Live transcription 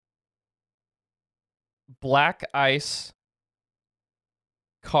Black Ice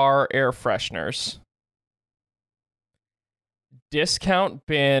car air fresheners, discount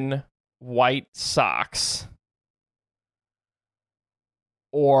bin white socks,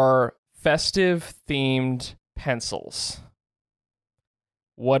 or festive themed pencils.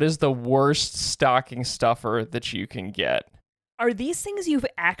 What is the worst stocking stuffer that you can get? Are these things you've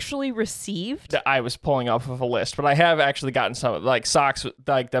actually received? I was pulling off of a list, but I have actually gotten some, like socks,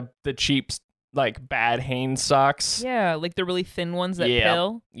 like the cheap, like Bad Hanes socks. Yeah, like the really thin ones that Yep.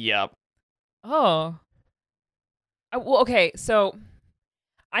 pill. Yep. Oh. Well, okay, so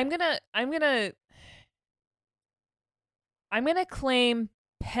I'm gonna claim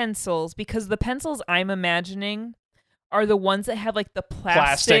pencils because the pencils I'm imagining are the ones that have like the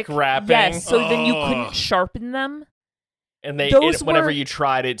plastic wrapping. Yes, so then you Ugh. couldn't sharpen them. And whenever were- you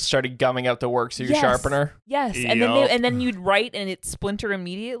tried, it started gumming up the works of your Yes. sharpener. Yes, Yup. and then you'd write and it splinter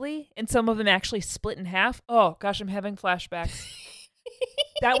immediately, and some of them actually split in half. Oh gosh, I'm having flashbacks.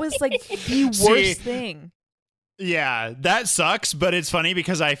 That was like the worst thing. Yeah, that sucks, but it's funny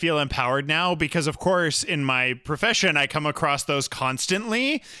because I feel empowered now because, of course, in my profession, I come across those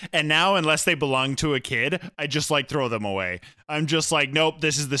constantly. And now, unless they belong to a kid, I just like throw them away. I'm just like, nope,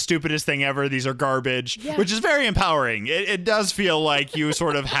 this is the stupidest thing ever. These are garbage, Yeah. which is very empowering. It does feel like you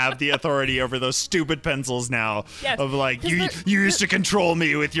sort of have the authority over those stupid pencils now. Yes, of like, 'cause you used to control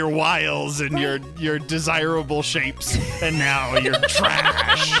me with your wiles and your desirable shapes, and now you're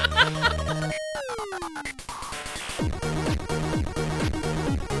trash.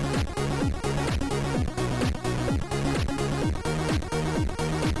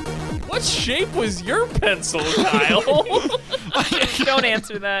 What shape was your pencil, Kyle? Don't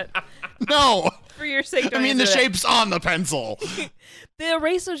answer that. No. For your sake, don't I mean, the answer that. shape's on the pencil. The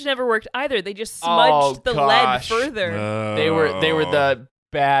erasers never worked either. They just smudged the lead gosh. further. They were the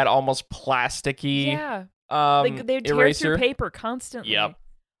bad, almost plasticky Yeah. Like they tear eraser. through paper constantly. Yep.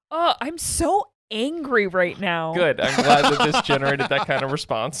 Oh, I'm so angry right now. Good. I'm glad that this generated that kind of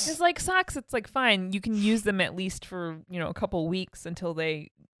response. Because like socks, it's like fine. You can use them at least for, a couple weeks until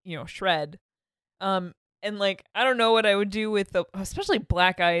they, shred. And like I don't know what I would do with especially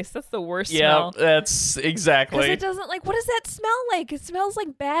black ice. That's the worst Yeah, smell. that's Because exactly. it doesn't like what does that smell like? It smells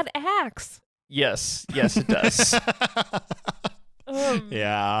like bad axe. Yes, it does.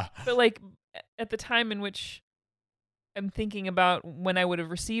 Yeah. But like at the time in which I'm thinking about when I would have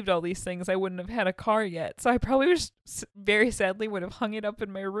received all these things, I wouldn't have had a car yet. So I probably just very sadly would have hung it up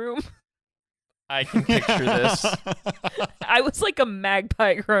in my room. I can picture this. I was like a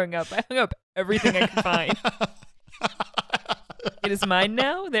magpie growing up. I hung up everything I could find. It is mine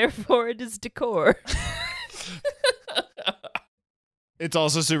now, therefore it is decor. It's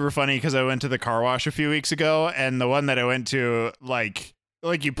also super funny because I went to the car wash a few weeks ago, and the one that I went to, like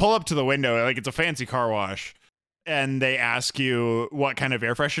you pull up to the window, like it's a fancy car wash, and they ask you what kind of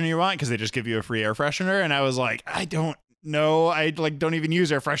air freshener you want because they just give you a free air freshener, and I was like, I don't know, I don't even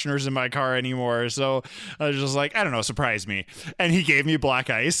use air fresheners in my car anymore, so I was just like, I don't know, surprise me. And he gave me black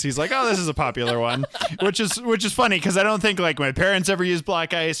ice. He's like, oh, this is a popular one, which is funny because I don't think like my parents ever used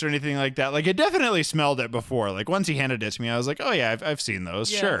black ice or anything like that. Like I definitely smelled it before. Like once he handed it to me, I was like, oh yeah, I've seen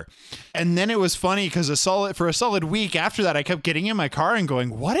those. Yeah. Sure. And then it was funny because for a solid week after that, I kept getting in my car and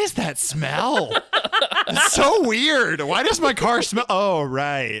going, what is that smell? It's so weird. Why does my car smell? Oh,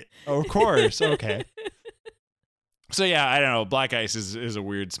 right. Of course. Okay. So yeah, I don't know. Black ice is a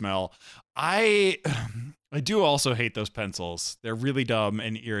weird smell. I do also hate those pencils. They're really dumb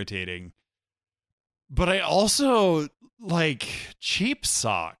and irritating. But I also like cheap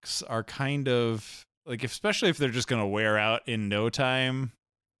socks are kind of like, especially if they're just going to wear out in no time.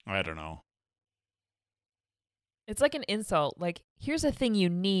 I don't know. It's like an insult. Like, here's a thing you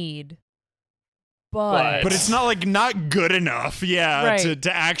need, but But it's not like not good enough, yeah, Right.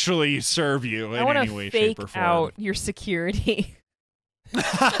 to actually serve you I in want any to way, fake shape, or form. out your security.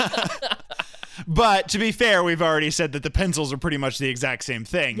 But to be fair, we've already said that the pencils are pretty much the exact same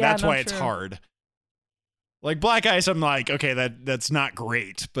thing. Yeah, That's no, why it's true. hard. Like black ice, I'm like, okay, that's not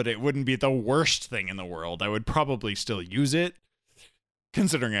great, but it wouldn't be the worst thing in the world. I would probably still use it,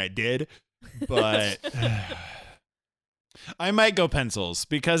 considering I did. But I might go pencils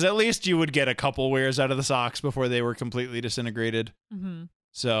because at least you would get a couple wears out of the socks before they were completely disintegrated. Mm-hmm.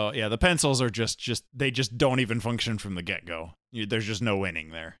 So yeah, the pencils are just they just don't even function from the get-go. There's just no winning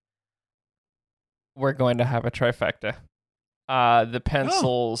there. We're going to have a trifecta. The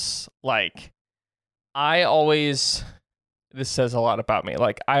pencils, like, I always, this says a lot about me.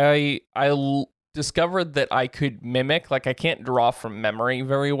 Like, I discovered that I could mimic, like, I can't draw from memory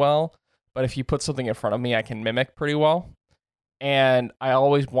very well, but if you put something in front of me, I can mimic pretty well. And I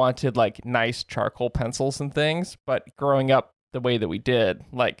always wanted like nice charcoal pencils and things, but growing up the way that we did,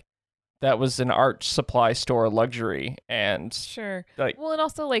 like that was an art supply store luxury. And Sure. like, Well, and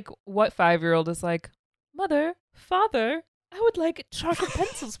also like what 5-year-old is like, Mother, Father, I would like charcoal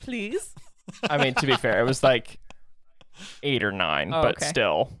pencils, please. I mean, to be fair, it was like 8 or 9, Oh, but okay.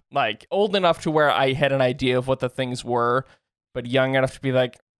 still like old enough to where I had an idea of what the things were, but young enough to be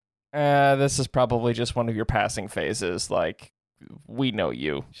like, this is probably just one of your passing phases. Like, we know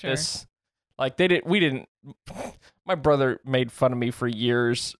you. Sure. This, like, we didn't. My brother made fun of me for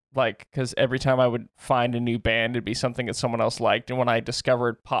years, like, because every time I would find a new band, it'd be something that someone else liked. And when I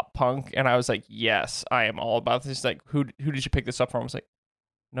discovered pop punk, and I was like, yes, I am all about this. He's like, who did you pick this up from? I was like,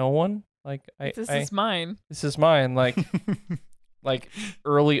 no one. Like, This is mine. this is mine. Like, like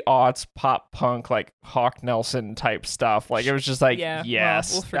early aughts pop punk, like Hawk Nelson type stuff. Like, it was just like, Yeah, well,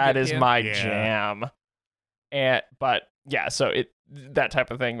 yes, we'll that forgive is you. my Yeah. jam. But yeah, so that type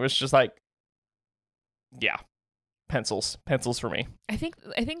of thing was just like, yeah, pencils for me. I think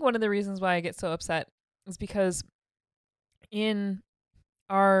one of the reasons why I get so upset is because in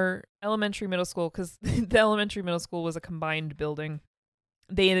our elementary middle school, because the elementary middle school was a combined building,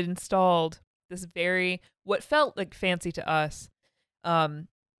 they had installed this what felt like fancy to us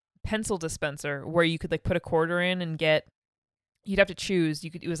pencil dispenser where you could like put a quarter in and you'd have to choose.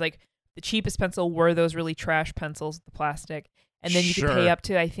 It was like the cheapest pencil were those really trash pencils, the plastic, and then you could pay Sure. up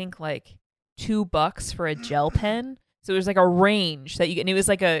to I think like $2 for a gel pen. So there's like a range that you get, and it was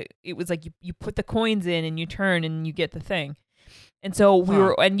like you put the coins in and you turn and you get the thing. And so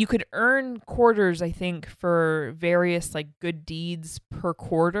and you could earn quarters, I think, for various like good deeds per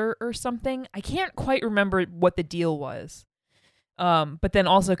quarter or something. I can't quite remember what the deal was. But then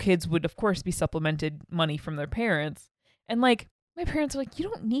also kids would, of course, be supplemented money from their parents. And like my parents were like, you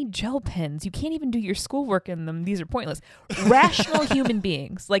don't need gel pens. You can't even do your schoolwork in them. These are pointless. Rational human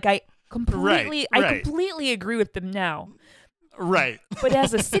beings. Like I completely agree with them now. Right. But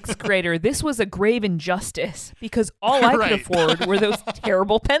as a 6th grader, this was a grave injustice because all I could Right. afford were those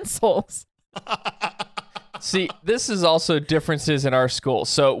terrible pencils. See, this is also differences in our school.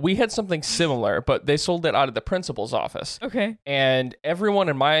 So we had something similar, but they sold it out of the principal's office. Okay. And everyone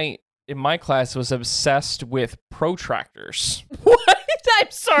in my class was obsessed with protractors. What? I'm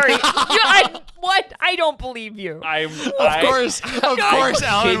sorry. What? I don't believe you. Of course,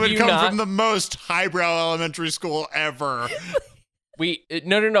 Alan kid would you come not. from the most highbrow elementary school ever.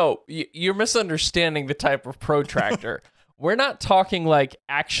 No. You're misunderstanding the type of protractor. We're not talking like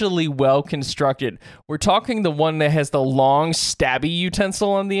actually well constructed. We're talking the one that has the long stabby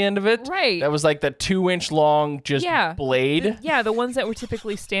utensil on the end of it. Right. That was like the 2-inch long blade. The ones that were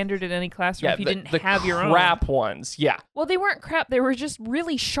typically standard in any classroom if you didn't the have your own. crap ones. Yeah. Well, they weren't crap. They were just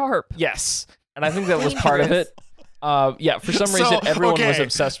really sharp. Yes. And I think that was part of it. For some reason, everyone was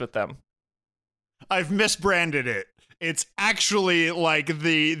obsessed with them. I've misbranded it. It's actually like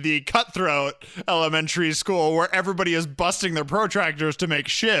the cutthroat elementary school where everybody is busting their protractors to make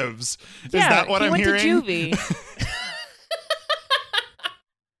shivs. Is that what I'm hearing? He went to juvie.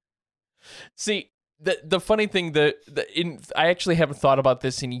 See, the funny thing, I actually haven't thought about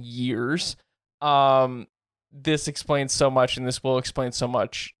this in years. This explains so much, and this will explain so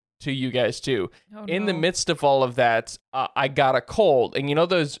much to you guys too. Oh, In the no. midst of all of that, I got a cold, and you know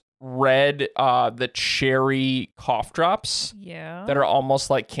those red, the cherry cough drops Yeah. that are almost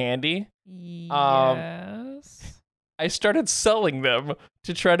like candy? Yes. I started selling them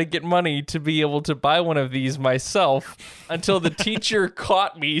to try to get money to be able to buy one of these myself until the teacher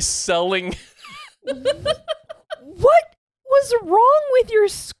caught me selling. What was wrong with your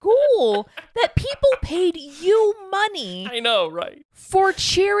school that people paid you money I know, right? for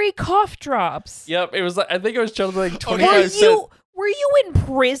cherry cough drops? Yep, it was like, I think it was charged like 25 cents. Were you in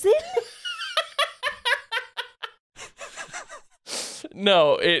prison?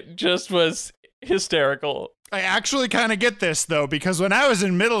 No, it just was hysterical. I actually kind of get this though, because when I was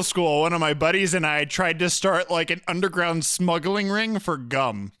in middle school, one of my buddies and I tried to start like an underground smuggling ring for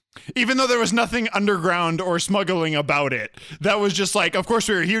gum. Even though there was nothing underground or smuggling about it. That was just like, of course,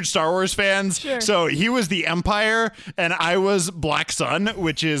 we were huge Star Wars fans. Sure. So he was the Empire and I was Black Sun,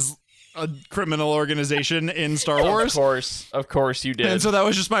 which is a criminal organization in Star Wars. Of course you did. And so that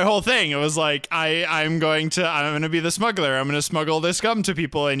was just my whole thing. It was like, I'm going to be the smuggler. I'm going to smuggle this gum to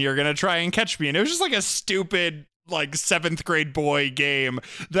people and you're going to try and catch me. And it was just like a stupid, like 7th grade boy game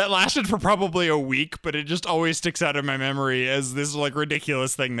that lasted for probably a week, but it just always sticks out in my memory as this like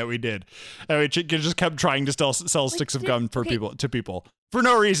ridiculous thing that we did. And we just kept trying to sell sticks of gum to people for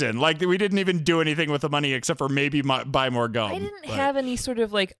no reason. Like we didn't even do anything with the money except for maybe buy more gum. I didn't have any sort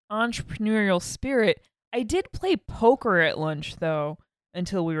of like entrepreneurial spirit. I did play poker at lunch though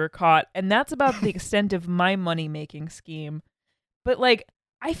until we were caught, and that's about the extent of my money-making scheme. But like,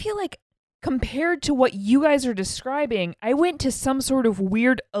 I feel like compared to what you guys are describing, I went to some sort of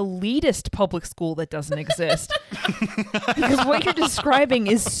weird elitist public school that doesn't exist. Because what you're describing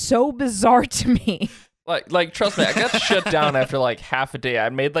is so bizarre to me. Like, trust me, I got shut down after like half a day. I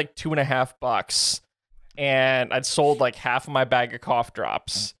made like $2.50, and I'd sold like half of my bag of cough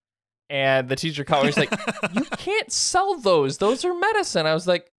drops. And the teacher called me. He's like, "You can't sell those. Those are medicine." I was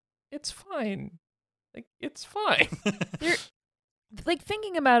like, "It's fine. Like, it's fine." Like,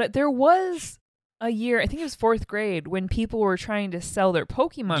 thinking about it, there was a year, I think it was 4th grade, when people were trying to sell their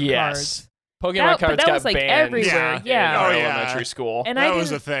Pokemon cards. Pokemon cards that got was like banned everywhere. in Yeah. our Oh, yeah. elementary school. And That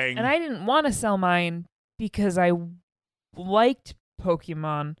was a thing. And I didn't want to sell mine because I liked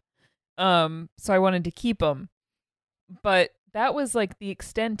Pokemon. So I wanted to keep them. But that was like the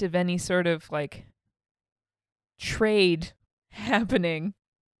extent of any sort of like trade happening.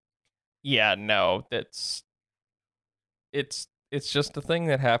 Yeah, no, it's just a thing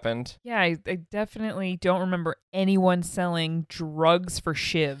that happened. Yeah, I definitely don't remember anyone selling drugs for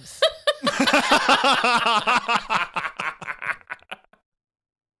shivs.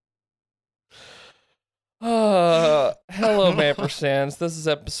 Hello, Mampersands. This is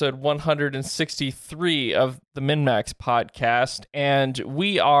episode 163 of the MinMax podcast, and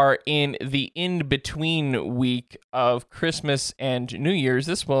we are in the in-between week of Christmas and New Year's.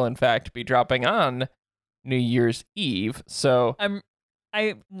 This will, in fact, be dropping on New Year's Eve. So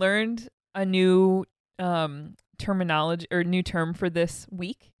I learned a new terminology or new term for this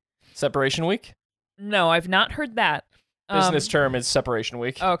week. Separation week? No, I've not heard that. Business term is separation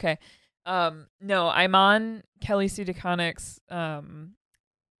week. Oh, okay. No, I'm on Kelly Sue DeConnick's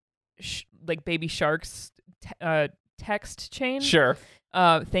like Baby Sharks text chain. Sure.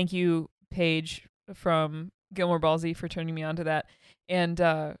 Thank you, Paige from Gilmore Ballsy, for turning me on to that. And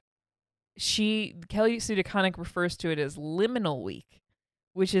Kelly Sue DeConnick refers to it as liminal week,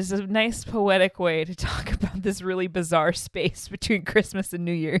 which is a nice poetic way to talk about this really bizarre space between Christmas and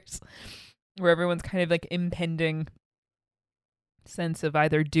New Year's, where everyone's kind of like impending sense of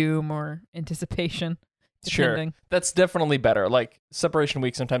either doom or anticipation. Depending. Sure. That's definitely better. Like, separation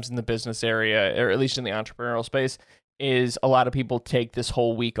week sometimes in the business area, or at least in the entrepreneurial space, is a lot of people take this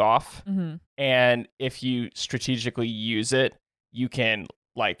whole week off. Mm-hmm. And if you strategically use it, you can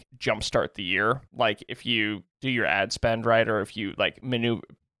like jumpstart the year. Like, if you do your ad spend right, or if you like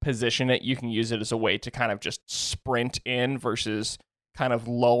position it, you can use it as a way to kind of just sprint in versus kind of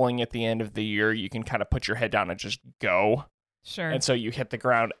lulling at the end of the year. You can kind of put your head down and just go. Sure. And so you hit the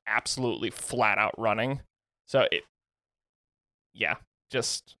ground absolutely flat out running. So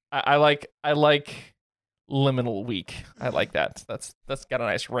I like liminal week. I like that. That's got a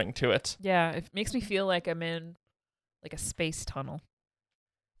nice ring to it. Yeah, it makes me feel like I'm in like a space tunnel.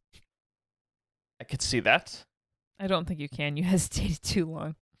 I could see that. I don't think you can. You hesitated too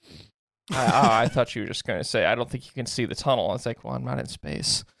long. I thought you were just going to say, I don't think you can see the tunnel. I was like, well, I'm not in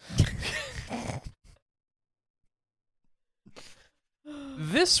space.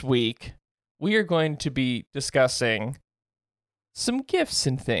 This week, we are going to be discussing some gifts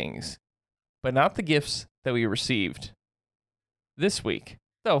and things, but not the gifts that we received this week,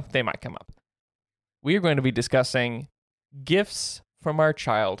 though they might come up. We are going to be discussing gifts from our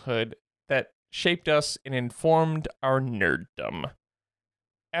childhood that shaped us and informed our nerddom.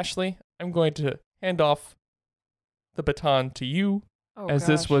 Ashley, I'm going to hand off the baton to you, as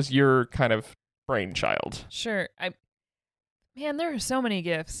this was your kind of brainchild. Sure. Man, there are so many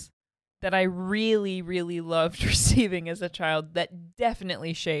gifts that I really, really loved receiving as a child that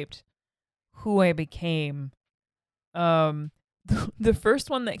definitely shaped who I became. The first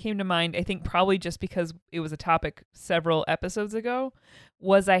one that came to mind, I think probably just because it was a topic several episodes ago,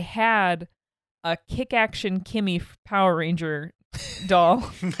 was I had a Kick-Action Kimmy Power Ranger doll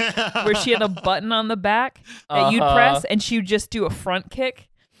where she had a button on the back that you'd press and she would just do a front kick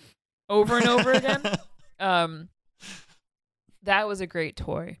over and over again. That was a great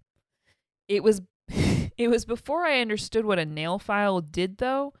toy. It was before I understood what a nail file did,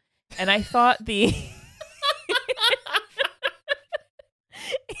 though, and I thought the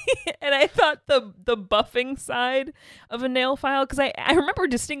buffing side of a nail file, because I remember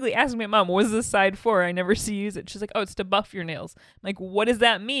distinctly asking my mom, what is this side for? I never see you use it. She's like, oh, it's to buff your nails. I'm like, what does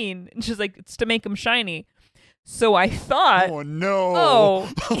that mean? And she's like, it's to make them shiny. So I thought,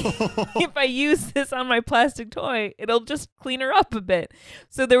 if I use this on my plastic toy, it'll just clean her up a bit.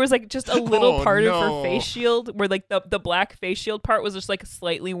 So there was like just a little part of her face shield where like the black face shield part was just like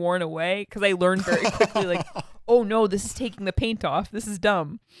slightly worn away, because I learned very quickly like, oh no, this is taking the paint off. This is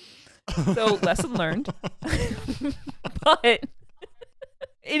dumb. So lesson learned. But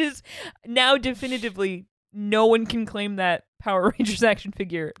it is now definitively no one can claim that Power Rangers action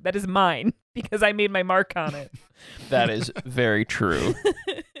figure. That is mine because I made my mark on it. That is very true.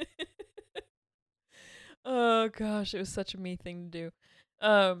 Oh gosh, it was such a me thing to do.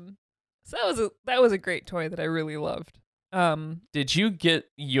 So that was a great toy that I really loved. Did you get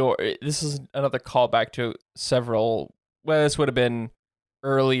your? This is another callback to several. Well, this would have been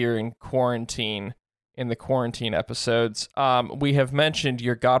earlier in quarantine, in the quarantine episodes. We have mentioned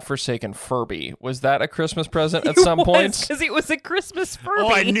your godforsaken Furby. Was that a Christmas present at some point? Because it was a Christmas Furby.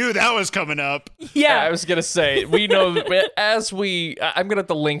 Oh, I knew that was coming up. Yeah, I was gonna say we know I'm gonna have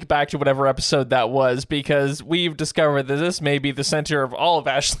to link back to whatever episode that was because we've discovered that this may be the center of all of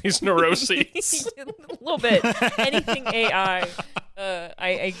Ashley's neuroses. a little bit. Anything AI,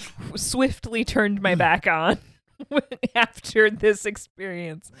 I swiftly turned my back on after this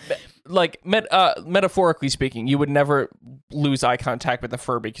experience. Like metaphorically speaking, you would never lose eye contact with the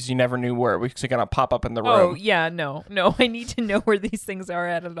Furby because you never knew where it was gonna pop up in the room. Oh yeah, no, I need to know where these things are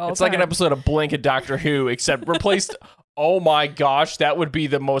at all times. It's like an episode of Blink and Doctor Who, except replaced. Oh my gosh, that would be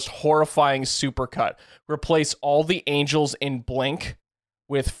the most horrifying supercut. Replace all the angels in Blink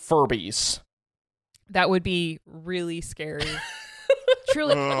with Furbies. That would be really scary.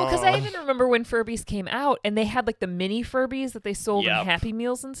 Truly, because I even remember when Furbies came out and they had like the mini Furbies that they sold in Happy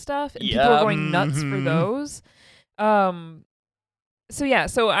Meals and stuff, and people were going nuts for those. So yeah,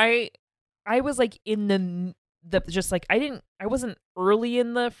 so I was like in the just like I wasn't early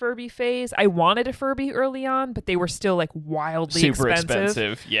in the Furby phase. I wanted a Furby early on, but they were still like wildly super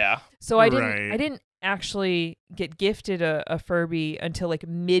expensive. Yeah. So I didn't actually get gifted a Furby until like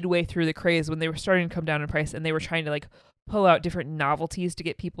midway through the craze when they were starting to come down in price and they were trying to like pull out different novelties to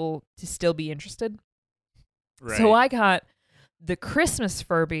get people to still be interested. Right. So I got the Christmas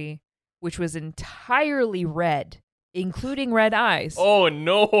Furby, which was entirely red, including red eyes. Oh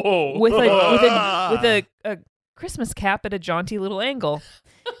no! With a Christmas cap at a jaunty little angle.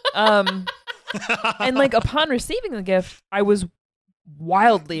 And like upon receiving the gift, I was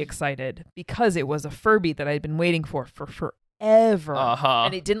wildly excited because it was a Furby that I'd been waiting for forever.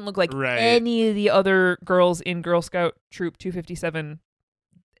 And it didn't look like any of the other girls in Girl Scout Troop 257.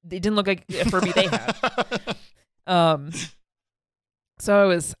 They didn't look like a Furby they had.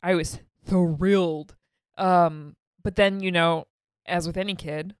 So I was thrilled. But then, you know, as with any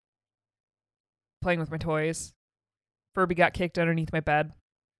kid, playing with my toys, Furby got kicked underneath my bed.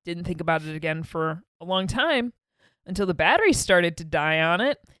 Didn't think about it again for a long time until the battery started to die on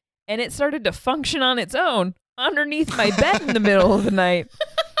it and it started to function on its own underneath my bed in the middle of the night.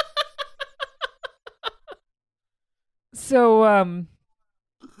 So I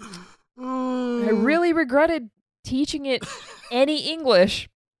really regretted teaching it any English.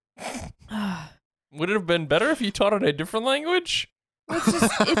 Would it have been better if you taught it a different language?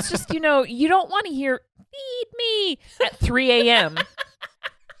 It's just, you know, you don't want to hear "feed me" at 3 a.m.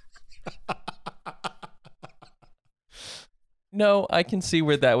 No, I can see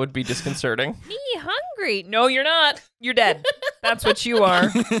where that would be disconcerting. Me hungry. No, you're not. You're dead. That's what you are.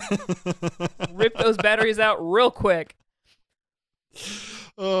 Rip those batteries out real quick.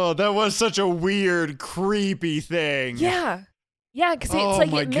 Oh, that was such a weird, creepy thing. Yeah. Yeah, because it's like,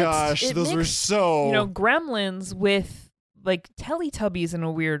 oh my gosh, those were so... You know, Gremlins with like Teletubbies in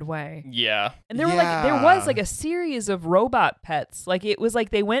a weird way. Yeah. And there was like a series of robot pets. Like it was like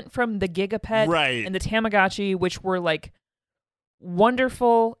they went from the Gigapet and the Tamagotchi, which were like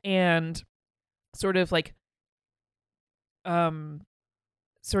wonderful and sort of like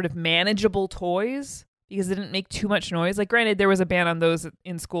sort of manageable toys because they didn't make too much noise. Like granted, there was a ban on those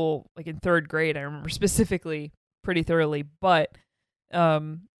in school, like in 3rd grade, I remember specifically pretty thoroughly, but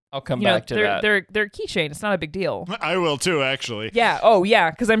I'll come back to that. They're a keychain. It's not a big deal. I will too, actually. Yeah. Oh, yeah.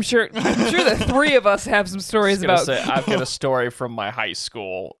 Because I'm sure the three of us have some stories about. I've got a story from my high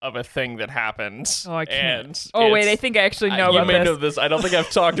school of a thing that happened. Oh, I can't. Wait. I think I actually know about this. You may know this. I don't think I've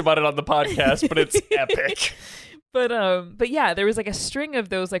talked about it on the podcast, but it's epic. But yeah, there was like a string of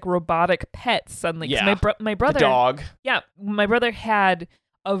those like robotic pets suddenly. Yeah. My brother. The dog. Yeah. My brother had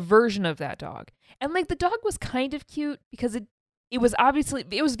a version of that dog, and like the dog was kind of cute because it was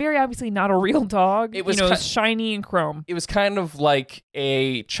very obviously not a real dog. It was, shiny and chrome. It was kind of like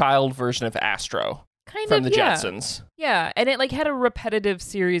a child version of Astro from the Jetsons. Yeah, and it like had a repetitive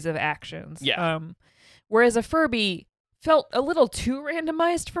series of actions. Yeah. Whereas a Furby felt a little too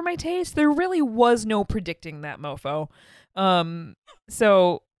randomized for my taste. There really was no predicting that mofo.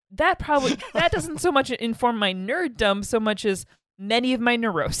 So that doesn't so much inform my nerddom so much as many of my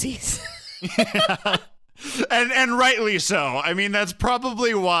neuroses. And rightly so. I mean, that's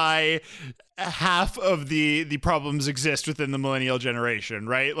probably why half of the problems exist within the millennial generation,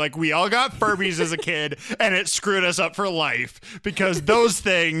 right? Like, we all got Furbies as a kid, and it screwed us up for life because those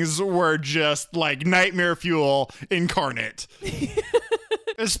things were just like nightmare fuel incarnate.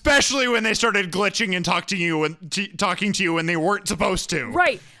 Especially when they started glitching and talking to you when they weren't supposed to.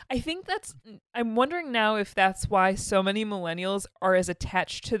 Right. I think I'm wondering now if that's why so many millennials are as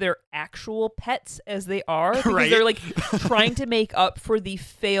attached to their actual pets as they are. Because Right. they're like trying to make up for the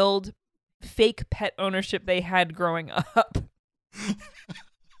failed fake pet ownership they had growing up.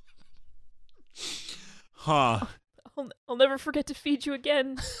 Huh. I'll never forget to feed you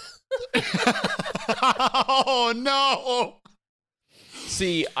again. Oh, no.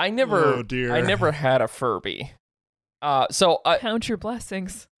 See, I never Oh, dear. I never had a Furby. Count your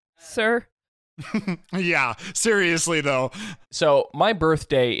blessings, sir. Yeah, seriously, though. So my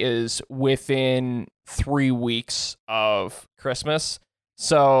birthday is within 3 weeks of Christmas.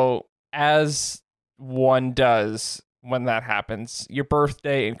 So as one does when that happens, your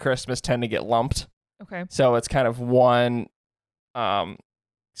birthday and Christmas tend to get lumped. Okay. So it's kind of one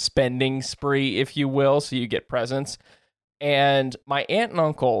spending spree, if you will. So you get presents. And my aunt and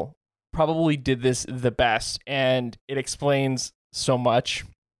uncle probably did this the best, and it explains so much.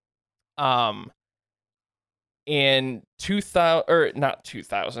 In 2000, or not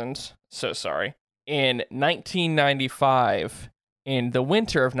 2000, so sorry. In 1995, in the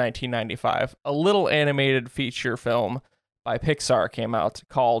winter of 1995, a little animated feature film by Pixar came out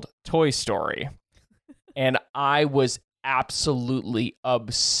called Toy Story. And I was absolutely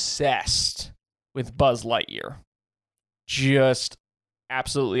obsessed with Buzz Lightyear. Just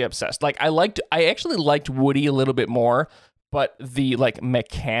absolutely obsessed. Like, I actually liked Woody a little bit more, but the like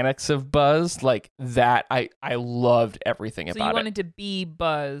mechanics of Buzz, like that, I loved everything So about you it. wanted to be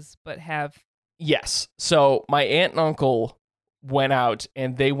Buzz, but have Yes. So my aunt and uncle went out,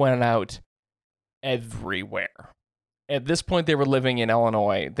 and they went out everywhere. At this point, they were living in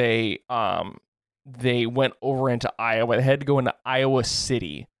Illinois. They went over into Iowa. They had to go into Iowa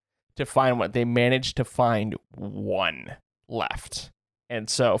City to find one. They managed to find one left. And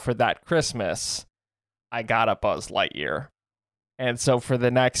so for that Christmas, I got a Buzz Lightyear. And so for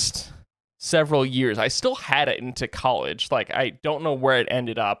the next several years, I still had it into college. Like, I don't know where it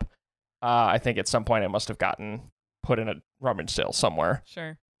ended up. I think at some point it must have gotten put in a rummage sale somewhere.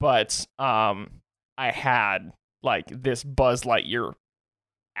 sure. But I had like this Buzz Lightyear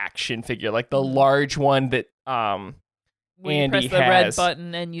action figure, like the large one that When you Andy press the red has.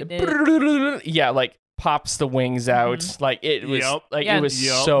 button and you did. Yeah, like pops the wings out. Like it was Yep. like Yeah. it was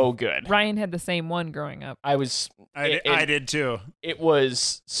Yep. so good. Ryan had the same one growing up. I was I did too. it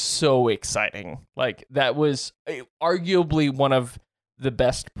was so exciting. Like that was arguably one of the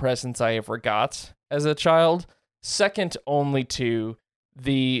best presents I ever got as a child, second only to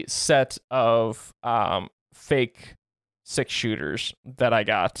the set of fake 6-shooters that I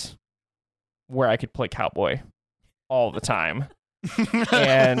got where I could play cowboy all the time.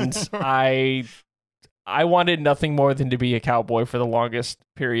 And I wanted nothing more than to be a cowboy for the longest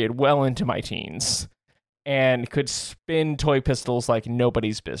period, well into my teens, and could spin toy pistols like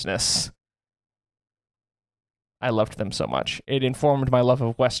nobody's business. I loved them so much. It informed my love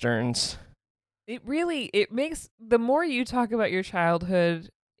of Westerns. It makes, the more you talk about your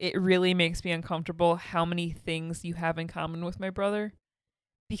childhood, it really makes me uncomfortable how many things you have in common with my brother.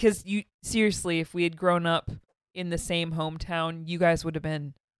 Because seriously, if we had grown up in the same hometown, you guys would have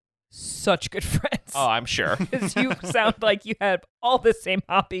been such good friends. Oh, I'm sure. Because you sound like you had all the same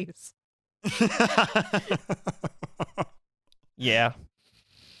hobbies. Yeah.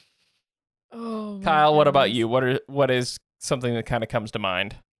 Oh, my Kyle, what about goodness. you? What is something that kind of comes to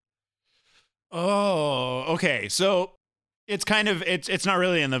mind? Oh, okay. So it's kind of it's not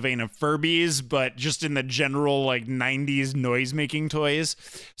really in the vein of Furbies, but just in the general like 90s noise making toys.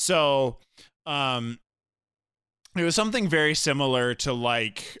 So it was something very similar to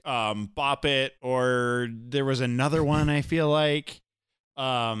like Bop It, or there was another one I feel like.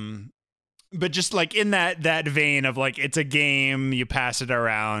 But just like in that vein of like, it's a game, you pass it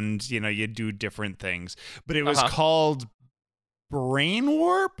around, you know, you do different things. But it was called Brain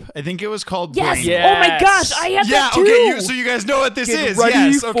Warp. I think it was called Yes. Brain Warp. Oh my gosh, I had that too. Okay, so you guys know what this Get is. ready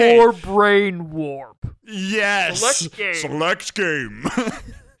Yes, okay. for Brain Warp. Yes. Select game. Select game.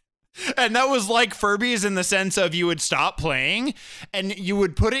 And that was like Furbies in the sense of you would stop playing and you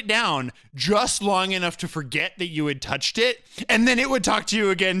would put it down just long enough to forget that you had touched it. And then it would talk to you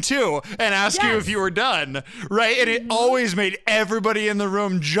again too and ask you if you were done. Right. And it always made everybody in the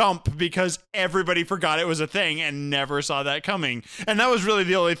room jump because everybody forgot it was a thing and never saw that coming. And that was really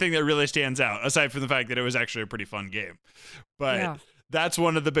the only thing that really stands out, aside from the fact that it was actually a pretty fun game. But that's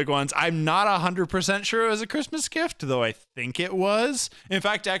one of the big ones. I'm not 100% sure it was a Christmas gift, though I think it was. In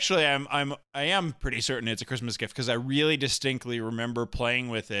fact, actually, I am pretty certain it's a Christmas gift because I really distinctly remember playing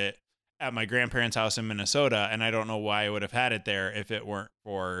with it at my grandparents' house in Minnesota, and I don't know why I would have had it there if it weren't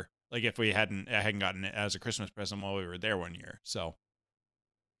for like if I hadn't gotten it as a Christmas present while we were there one year. So.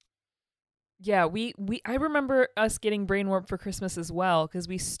 Yeah, I remember us getting Brain Warp for Christmas as well because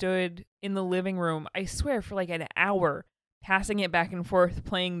we stood in the living room, I swear, for like an hour, passing it back and forth,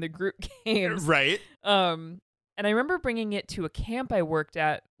 playing the group games. Right. And I remember bringing it to a camp I worked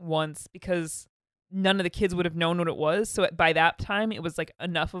at once because none of the kids would have known what it was. So by that time, it was like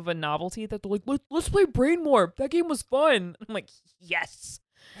enough of a novelty that they're like, let's play Brain Warp. That game was fun. I'm like, yes,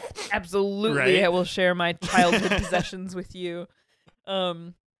 absolutely. Right? I will share my childhood possessions with you.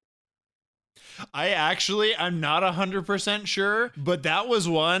 I'm not 100% sure, but that was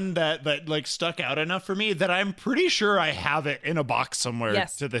one that like stuck out enough for me that I'm pretty sure I have it in a box somewhere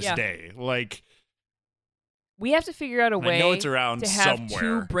to this day. Like, we have to figure out a way I know it's around to have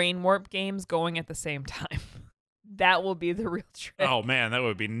somewhere. 2 Brain Warp games going at the same time. That will be the real trick. Oh man, that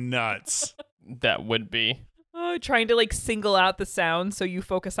would be nuts. That would be. Trying to like single out the sound so you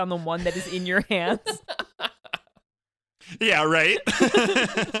focus on the one that is in your hands. Yeah, right.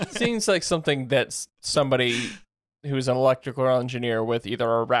 Seems like something that somebody who's an electrical engineer with either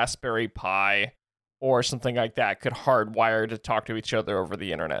a Raspberry Pi or something like that could hardwire to talk to each other over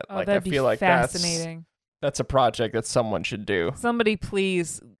the internet. Oh, like that'd I feel be like fascinating. that's a project that someone should do. Somebody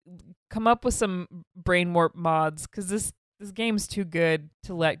please come up with some Brain Warp mods because this game's too good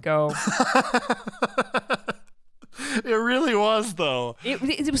to let go. It really was, though. It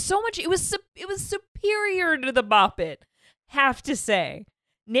was so much. It was superior to the Bop It. Have to say,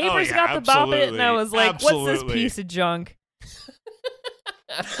 Neighbors got the Bop It, and I was like, "What's this piece of junk?"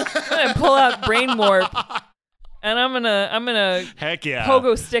 I'm gonna pull out Brain Warp, and I'm gonna heck yeah,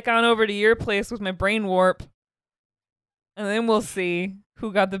 pogo stick on over to your place with my Brain Warp, and then we'll see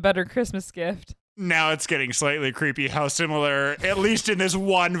who got the better Christmas gift. Now it's getting slightly creepy how similar, at least in this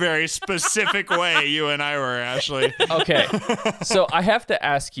one very specific way, you and I were, Ashley. Okay, so I have to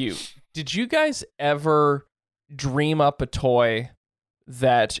ask you, did you guys ever dream up a toy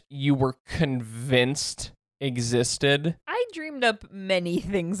that you were convinced existed? I dreamed up many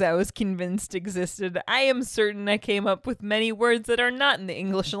things I was convinced existed. I am certain I came up with many words that are not in the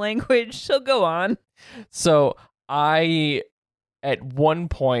English language, so go on. So at one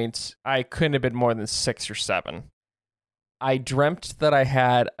point, I couldn't have been more than 6 or 7. I dreamt that I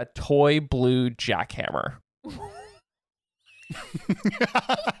had a toy blue jackhammer.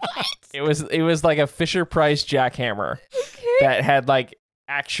 It was like a Fisher-Price jackhammer that had like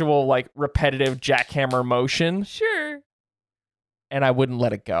actual like repetitive jackhammer motion. Sure. And I wouldn't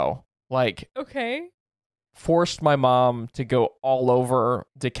let it go. Like, forced my mom to go all over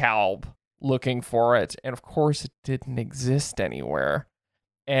DeKalb looking for it, and of course it didn't exist anywhere.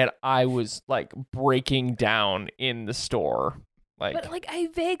 And I was like breaking down in the store. But I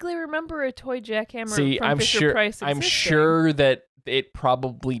vaguely remember a toy jackhammer from I'm Fisher-Price existing. I'm sure that it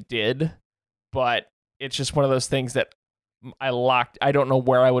probably did, but it's just one of those things that I locked. I don't know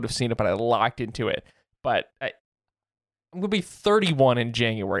where I would have seen it, but I locked into it. But I'm gonna be 31 in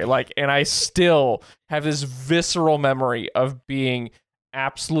January, and I still have this visceral memory of being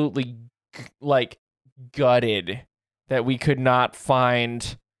absolutely gutted that we could not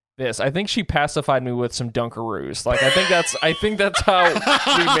find this. I think she pacified me with some Dunkaroos. I think that's how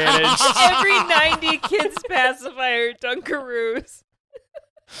we managed. Every 90 kids pacify her Dunkaroos.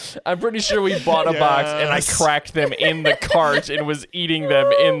 I'm pretty sure we bought a box and I cracked them in the cart and was eating them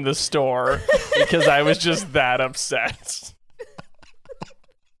in the store because I was just that upset.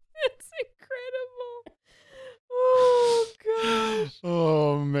 It's incredible. Oh gosh.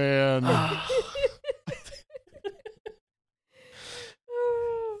 Oh man.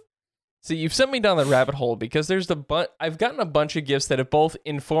 So you've sent me down the rabbit hole because there's I've gotten a bunch of gifts that have both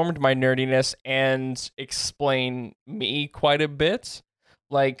informed my nerdiness and explain me quite a bit.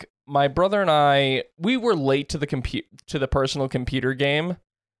 Like my brother and I, we were late to the personal computer game.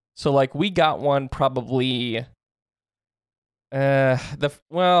 So like we got one probably the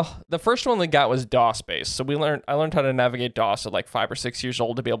first one we got was DOS based. So I learned how to navigate DOS at like 5 or 6 years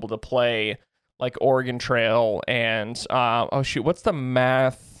old to be able to play like Oregon Trail and what's the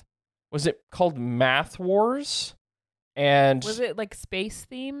math was it called Math Wars? And Was it like space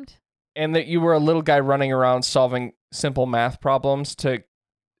themed? and that you were a little guy running around solving simple math problems to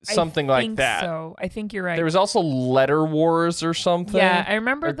something I like think that. So I think you're right. There was also Letter Wars or something. Yeah, I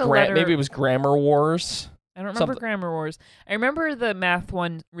remember Or the letter. maybe it was Grammar Wars. I don't remember something. Grammar Wars. I remember the math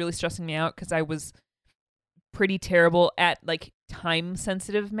one really stressing me out because I was pretty terrible at like time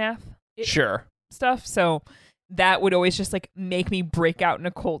sensitive math Sure. stuff. So that would always just like make me break out in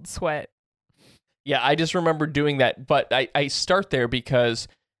a cold sweat. Yeah, I just remember doing that. But I start there because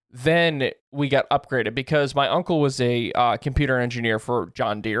then we got upgraded because my uncle was a computer engineer for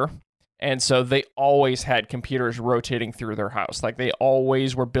John Deere. And so they always had computers rotating through their house. Like they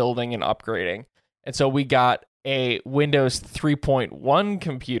always were building and upgrading. And so we got a Windows 3.1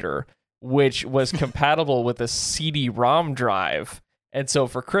 computer, which was compatible with a CD-ROM drive. And so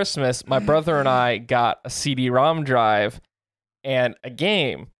for Christmas, my brother and I got a CD-ROM drive and a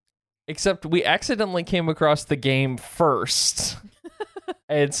game. Except we accidentally came across the game first.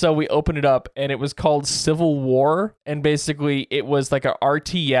 And so we opened it up and it was called Civil War. And basically it was like a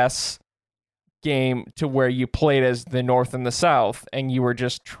RTS game to where you played as the North and the South and you were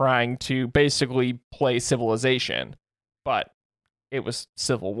just trying to basically play Civilization. But it was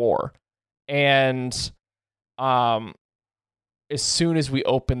Civil War. And as soon as we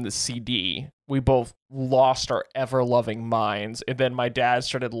opened the CD, we both lost our ever-loving minds. And then my dad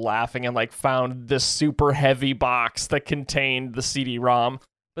started laughing and like found this super heavy box that contained the CD-ROM.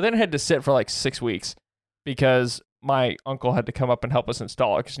 But then it had to sit for like 6 weeks because my uncle had to come up and help us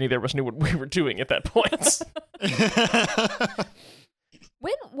install it because neither of us knew what we were doing at that point.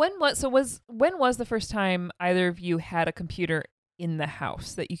 When was the first time either of you had a computer in the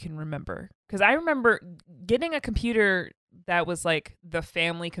house that you can remember? Because I remember getting a computer that was like the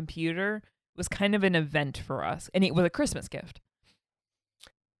family computer was kind of an event for us, and it was a Christmas gift.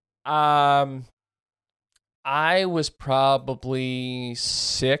 I was probably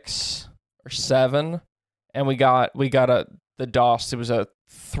 6 or 7, and we got the DOS. It was a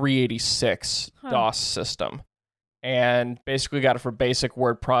 386 DOS system, and basically got it for basic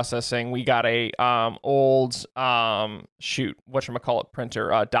word processing. We got a old whatchamacallit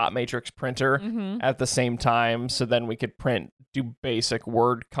printer, dot matrix printer at the same time, so then we could do basic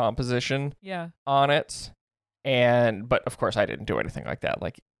word composition on it. But of course I didn't do anything like that.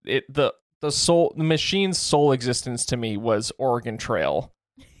 Like the machine's sole existence to me was Oregon Trail.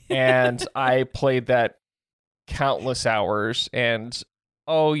 And I played that countless hours and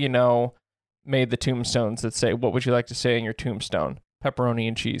made the tombstones that say, "What would you like to say in your tombstone?" "Pepperoni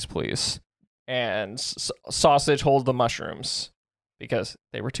and cheese, please." And sausage hold the mushrooms, because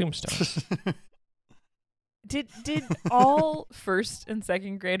they were tombstones. Did all first and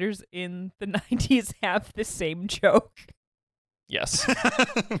second graders in the 90s have the same joke? Yes.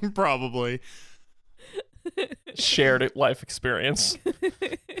 Probably. Shared life experience.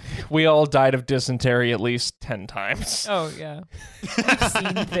 We all died of dysentery at least 10 times. Oh, yeah. We've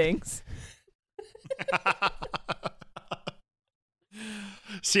seen things.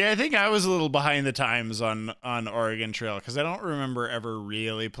 See, I think I was a little behind the times on Oregon Trail because I don't remember ever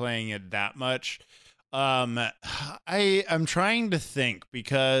really playing it that much. I'm trying to think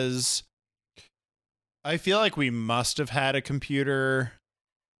because I feel like we must have had a computer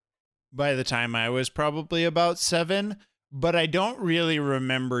by the time I was probably about 7, but I don't really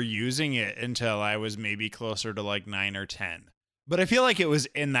remember using it until I was maybe closer to like 9 or 10. But I feel like it was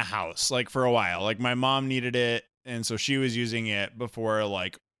in the house like for a while. Like my mom needed it, and so she was using it before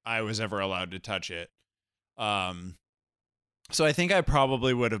like I was ever allowed to touch it. So I think I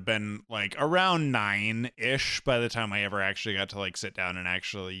probably would have been like around 9-ish by the time I ever actually got to like sit down and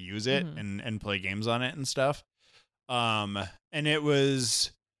actually use it and play games on it and stuff. And it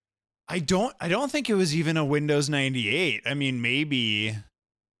was, I don't think it was even a Windows 98. I mean, maybe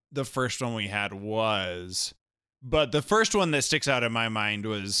the first one we had was, but the first one that sticks out in my mind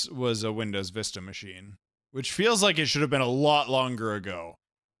was a Windows Vista machine, which feels like it should have been a lot longer ago.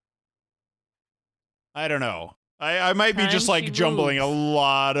 I don't know. I might be just like jumbling a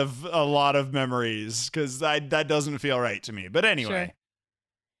lot of memories because that doesn't feel right to me. But anyway, sure.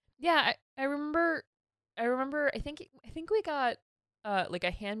 Yeah, I remember. I think we got like a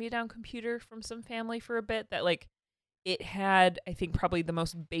hand-me-down computer from some family for a bit that like it had, I think, probably the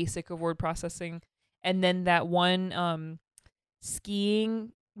most basic of word processing, and then that one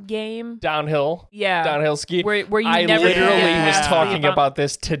skiing game, downhill ski, where you I never literally was get talking about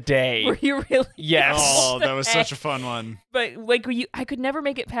this today. Were you really? Yes. Oh, that was such a fun one. But like I could never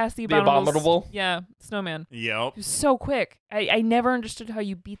make it past the abominable. Yeah, snowman. Yep. It was so quick. I never understood how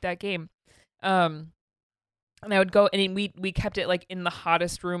you beat that game. And I would go, and we kept it like in the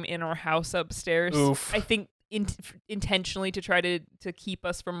hottest room in our house upstairs. Oof. I think intentionally to try to keep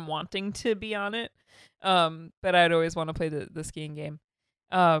us from wanting to be on it. But I'd always want to play the skiing game.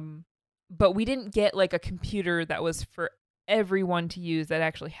 But we didn't get like a computer that was for everyone to use that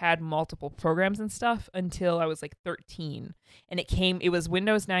actually had multiple programs and stuff until I was like 13. And it was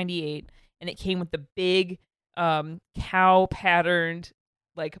Windows 98, and it came with the big cow patterned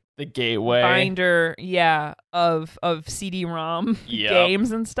like The gateway. binder, of CD-ROM Yep.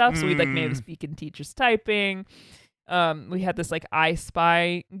 games and stuff. So we'd like maybe speak in teachers typing. We had this like I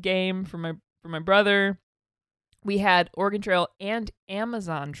Spy game for my brother. We had Oregon Trail and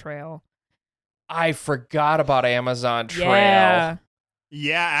Amazon Trail. I forgot about Amazon Trail. Yeah.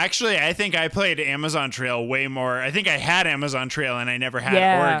 Yeah, actually, I think I played Amazon Trail way more. I think I had Amazon Trail and I never had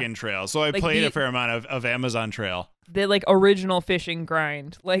Yeah. Oregon Trail. So I Like played the- a fair amount of Amazon Trail. The like original fishing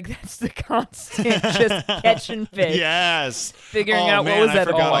grind. Like that's the constant just catching fish. Yes. Figuring Oh, out man, what was I that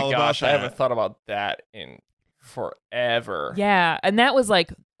forgot Oh all my all about gosh, I that. haven't thought about that in forever. Yeah, and that was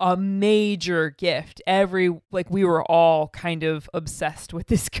like a major gift. We were all kind of obsessed with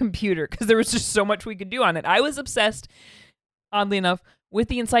this computer because there was just so much we could do on it. I was obsessed, oddly enough, with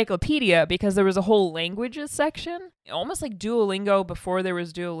the encyclopedia because there was a whole languages section, almost like Duolingo before there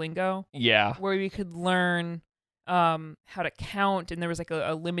was Duolingo, Yeah. where we could learn how to count, and there was like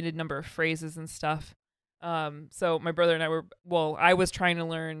a limited number of phrases and stuff. So my brother and I was trying to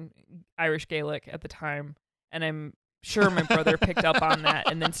learn Irish Gaelic at the time, and I'm sure my brother picked up on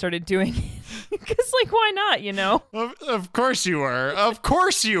that and then started doing it. Because, like, why not, you know? Of course you were. Of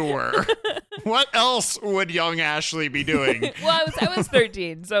course you were. What else would young Ashley be doing? Well, I was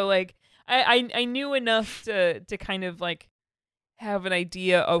 13, so, like, I knew enough to kind of, like, have an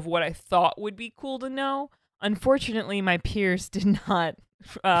idea of what I thought would be cool to know. Unfortunately, my peers did not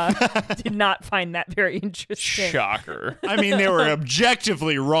find that very interesting. Shocker. I mean, they were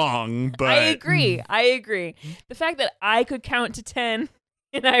objectively wrong, but I agree. The fact that I could count to 10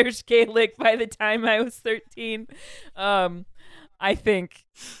 in Irish Gaelic by the time I was 13, I think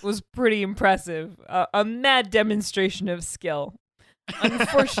was pretty impressive. A mad demonstration of skill.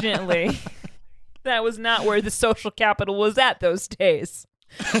 Unfortunately, that was not where the social capital was at those days.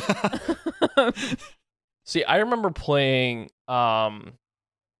 See, I remember playing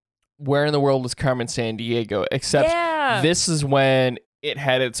Where in the World is Carmen Sandiego, except Yeah. this is when it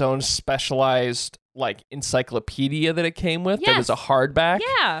had its own specialized like encyclopedia that it came with that was a Yes. hardback.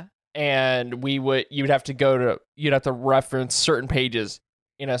 Yeah. And you'd have to reference certain pages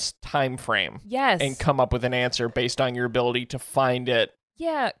in a time frame Yes. and come up with an answer based on your ability to find it.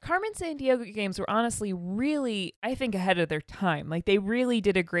 Yeah, Carmen Sandiego games were honestly really, I think, ahead of their time. Like, they really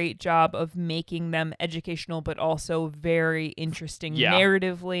did a great job of making them educational, but also very interesting Yeah.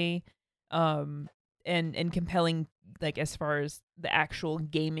 narratively, and compelling, like, as far as the actual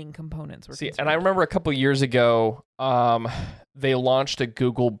gaming components were See, concerned. and I remember a couple years ago, they launched a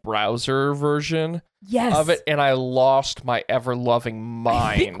Google browser version yes. of it, and I lost my ever-loving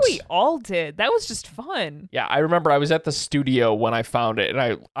mind. I think we all did. That was just fun. Yeah, I remember I was at the studio when I found it,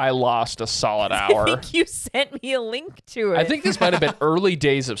 and I lost a solid hour. I think you sent me a link to it. I think this might have been early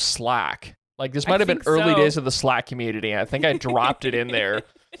days of Slack. Like, this I might have been think early so. days of the Slack community, and I think I dropped it in there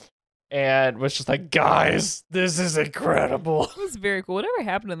and was just like, guys, this is incredible. It was very cool. Whatever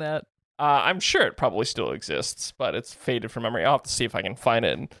happened to that? I'm sure it probably still exists, but it's faded from memory. I'll have to see if I can find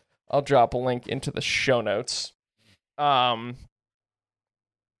it, and I'll drop a link into the show notes. Yeah,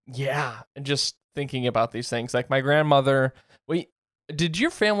 and just thinking about these things. Like, my grandmother... Wait, did your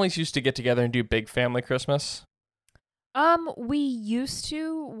families used to get together and do big family Christmas? We used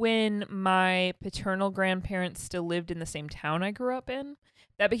to when my paternal grandparents still lived in the same town I grew up in.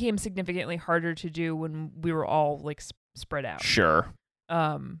 That became significantly harder to do when we were all like spread out. Sure.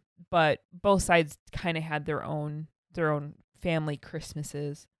 But both sides kind of had their own family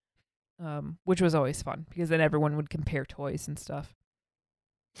Christmases, which was always fun because then everyone would compare toys and stuff.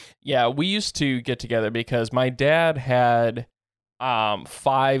 Yeah, we used to get together because my dad had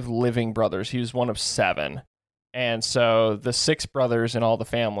 5 living brothers. He was one of 7. And so the 6 brothers in all the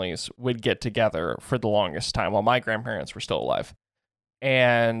families would get together for the longest time while my grandparents were still alive.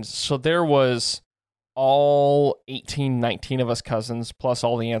 And so there was all 18, 19 of us cousins, plus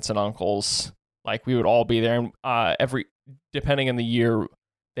all the aunts and uncles. Like, we would all be there. And depending on the year,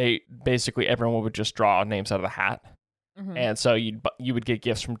 everyone would just draw names out of the hat. Mm-hmm. And so you would get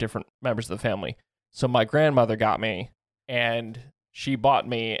gifts from different members of the family. So my grandmother got me, and she bought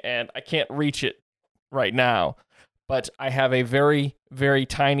me, and I can't reach it right now, but I have a very, very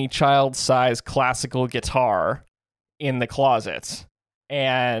tiny child-sized classical guitar in the closet.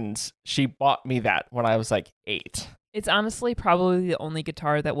 and she bought me that when I was like 8. It's honestly probably the only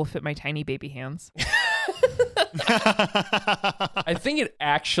guitar that will fit my tiny baby hands. I think it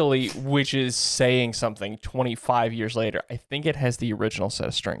actually, which is saying something 25 years later, I think it has the original set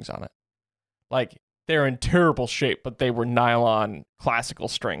of strings on it. Like, they're in terrible shape, but they were nylon classical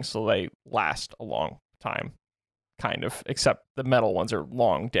strings, so they last a long time, kind of, except the metal ones are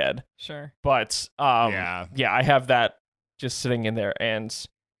long dead. Sure. But, yeah, I have that just sitting in there, and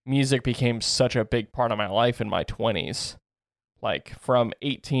music became such a big part of my life in my 20s. Like, from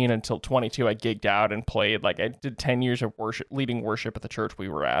 18 until 22, I gigged out and played. Like, I did 10 years of worship, leading worship at the church we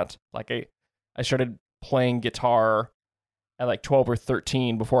were at. Like, I started playing guitar at like 12 or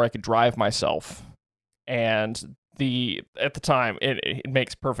 13 before I could drive myself. And at the time, it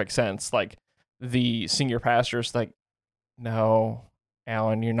makes perfect sense. Like, the senior pastor's like, no,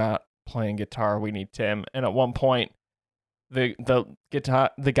 Alan, you're not playing guitar. We need Tim. And at one point, the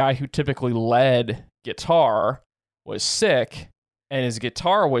guy who typically led guitar was sick, and his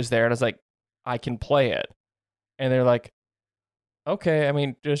guitar was there, and I was like, I can play it. And they're like, okay, I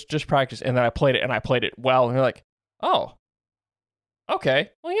mean, just practice. And then I played it well, and they're like, oh,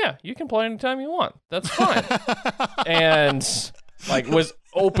 okay, well, yeah, you can play anytime you want. That's fine. And like, was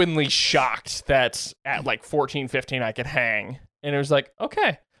openly shocked that at like 14, 15, I could hang. And it was like,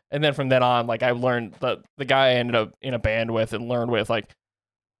 okay. And then from then on, like, I learned the guy I ended up in a band with and learned with, like,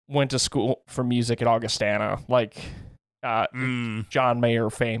 went to school for music at Augustana, like, John Mayer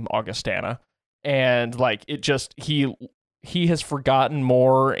fame Augustana. And like, it just, he has forgotten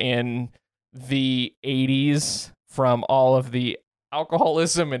more in the 80s from all of the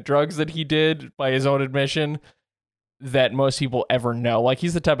alcoholism and drugs that he did, by his own admission, that most people ever know. Like,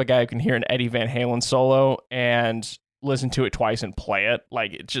 he's the type of guy who can hear an Eddie Van Halen solo and listen to it twice and play it.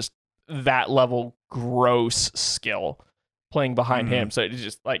 Like, it's just that level gross skill playing behind him. So it's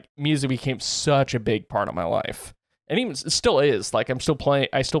just like, music became such a big part of my life, and even it still is. Like, I still play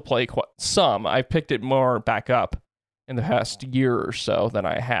quite some. I picked it more back up in the past year or so than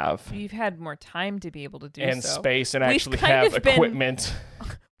I have. You've had more time to be able to do and so. Space, and actually have equipment.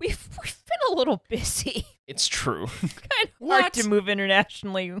 We've been a little busy. It's true. Kind of hard to move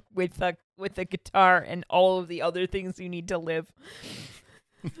internationally with the guitar and all of the other things you need to live.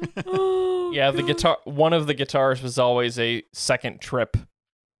 Yeah, the guitar. One of the guitars was always a second trip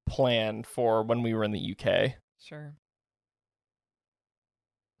plan for when we were in the UK. Sure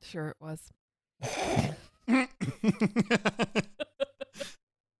it was.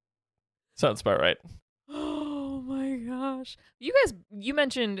 Sounds about right. Oh my gosh. You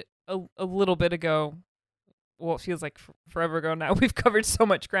mentioned a little bit ago, well, it feels like forever ago now, we've covered so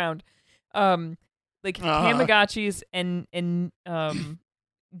much ground. Like Tamagotchis and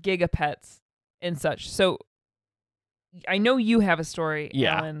Gigapets and such. So I know you have a story,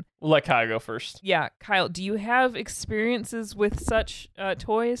 Alan. We'll let Kyle go first. Yeah, Kyle, do you have experiences with such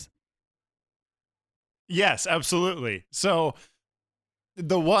toys? Yes, absolutely. So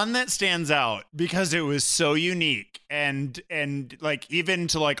the one that stands out, because it was so unique and like, even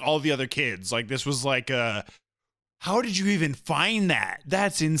to like all the other kids, like, this was like how did you even find that?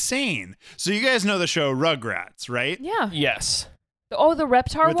 That's insane. So you guys know the show Rugrats, right? Yeah. Yes. The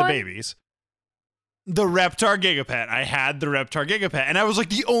Reptar with one? The babies. The Reptar Gigapet. I had the Reptar Gigapet, and I was like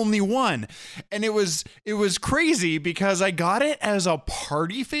the only one. And it was crazy because I got it as a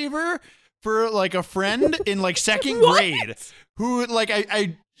party favor for like a friend in like second grade who, like,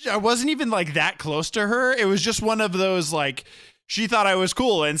 I wasn't even like that close to her. It was just one of those, like, she thought I was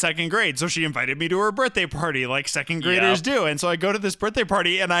cool in second grade, so she invited me to her birthday party like second graders do. And so I go to this birthday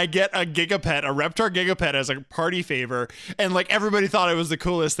party and I get a Gigapet, a Reptar Gigapet, as a party favor. And like, everybody thought it was the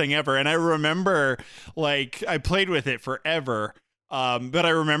coolest thing ever. And I remember, like, I played with it forever. But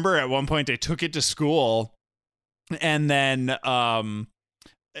I remember at one point I took it to school, and then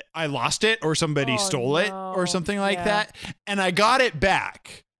I lost it, or somebody stole it or something like that. And I got it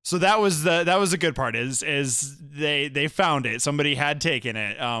back. So that was the good part, is they found it. Somebody had taken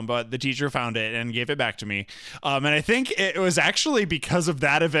it, but the teacher found it and gave it back to me. And I think it was actually because of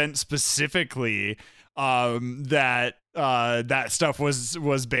that event specifically that stuff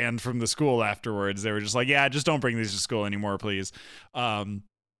was banned from the school afterwards. They were just like, yeah, just don't bring these to school anymore, please.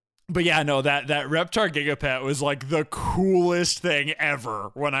 But yeah, no, that Reptar Gigapet was like the coolest thing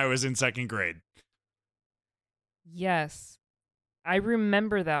ever when I was in second grade. Yes. I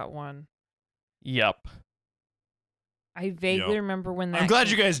remember that one. Yep. I vaguely remember when that I'm glad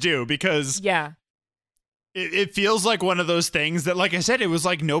you guys do, because it feels like one of those things that, like I said, it was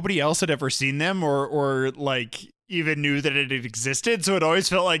like nobody else had ever seen them, or like, even knew that it existed. So it always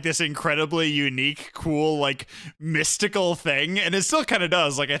felt like this incredibly unique, cool, like mystical thing. And it still kind of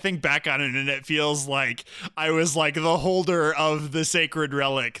does. Like I think back on it and it feels like I was like the holder of the sacred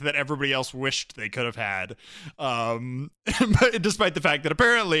relic that everybody else wished they could have had. But despite the fact that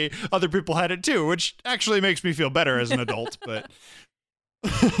apparently other people had it too, which actually makes me feel better as an adult. But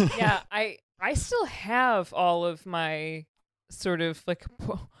Yeah, I still have all of my sort of like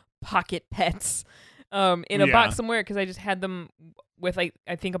pocket pets in a box somewhere because I just had them with like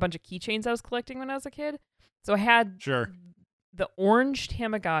I think a bunch of keychains I was collecting when I was a kid. So I had the orange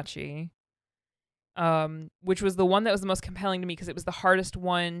Tamagotchi, which was the one that was the most compelling to me because it was the hardest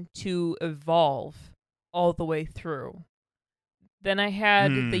one to evolve all the way through. Then I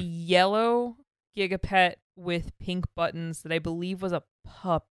had the yellow Gigapet with pink buttons that I believe was a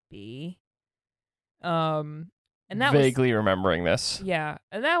puppy. And that vaguely remembering this. Yeah,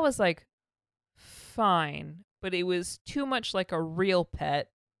 and that was like fine, but it was too much like a real pet,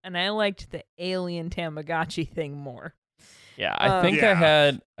 and I liked the alien Tamagotchi thing more. Yeah, I think I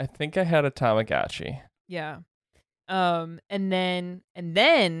had a Tamagotchi. Yeah. And then I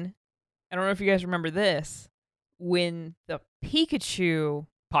don't know if you guys remember this, when the Pikachu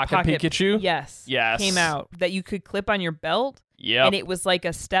Pocket Pikachu? Yes. Came out that you could clip on your belt. Yep. And it was like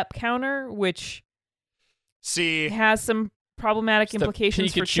a step counter, which has some problematic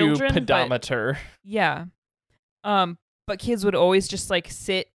implications for children. Pedometer. But kids would always just like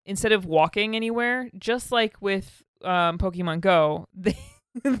sit instead of walking anywhere, just like with Pokemon Go,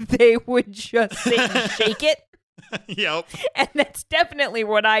 they would just sit and shake it. Yep. And that's definitely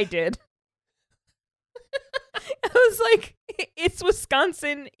what I did. I was like, it's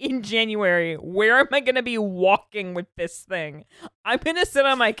Wisconsin in January. Where am I going to be walking with this thing? I'm going to sit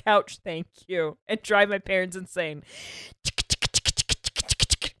on my couch, thank you, and drive my parents insane.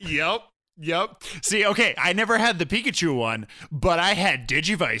 Yep. See, okay, I never had the Pikachu one, but I had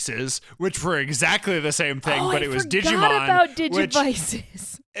Digivices, which were exactly the same thing, but it was Digimon. I forgot about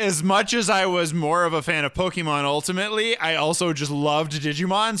Digivices. As much as I was more of a fan of Pokemon ultimately, I also just loved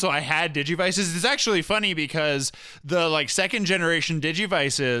Digimon, so I had Digivices. It's actually funny because the like second generation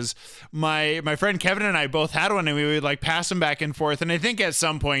Digivices, my friend Kevin and I both had one, and we would like pass them back and forth. And I think at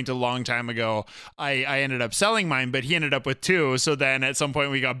some point a long time ago, I ended up selling mine, but he ended up with two. So then at some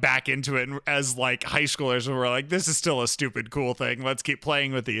point we got back into it as like high schoolers, and we're like, this is still a stupid cool thing. Let's keep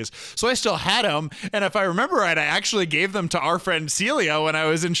playing with these. So I still had them, and if I remember right, I actually gave them to our friend Celia when I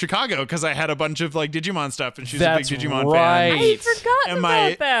was in Chicago because I had a bunch of like Digimon stuff, and she's a big Digimon fan. I forgot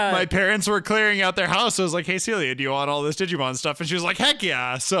about that. My parents were clearing out their house, so I was like, hey Celia, do you want all this Digimon stuff? And she was like, heck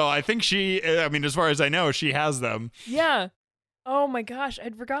yeah. So I think as far as I know, she has them. Yeah. Oh my gosh,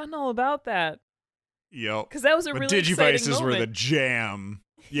 I'd forgotten all about that. Yep. Because that was a really exciting Digivices moment. were the jam.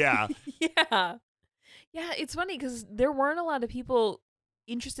 Yeah. Yeah, it's funny because there weren't a lot of people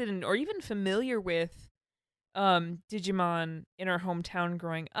interested in or even familiar with Digimon in our hometown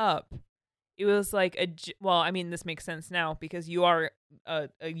growing up. It was like this makes sense now because you are a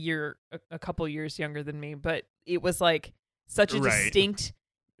couple years younger than me, but it was like such a distinct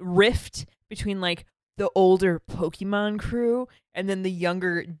rift between like the older Pokemon crew and then the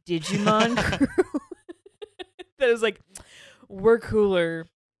younger Digimon crew. That was like, we're cooler.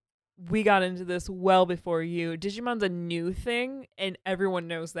 We got into this well before you. Digimon's a new thing, and everyone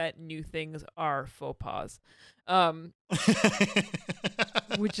knows that new things are faux pas.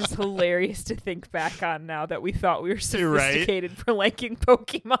 Which is hilarious to think back on now that we thought we were sophisticated for liking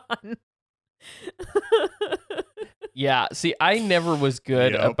Pokemon. Yeah, see, I never was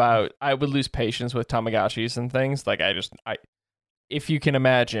good about... I would lose patience with Tamagotchis and things. Like, if you can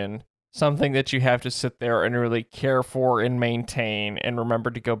imagine... something that you have to sit there and really care for and maintain and remember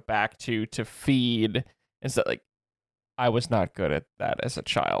to go back to feed. And so, like, I was not good at that as a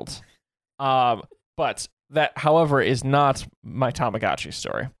child. But that, however, is not my Tamagotchi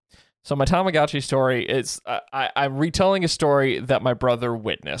story. So my Tamagotchi story is, I'm retelling a story that my brother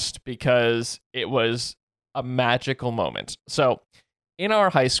witnessed because it was a magical moment. So in our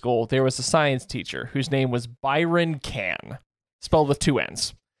high school, there was a science teacher whose name was Byron Can, spelled with two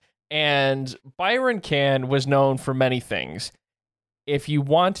N's. And Byron Can was known for many things. If you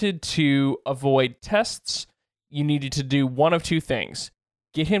wanted to avoid tests, you needed to do one of two things.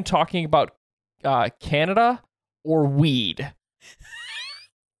 Get him talking about Canada or weed.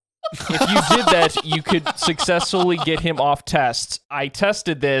 If you did that, you could successfully get him off tests. I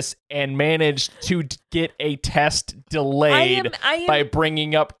tested this and managed to get a test delayed by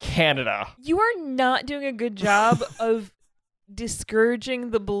bringing up Canada. You are not doing a good job of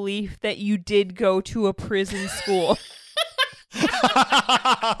discouraging the belief that you did go to a prison school.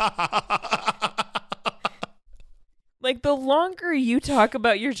 longer you talk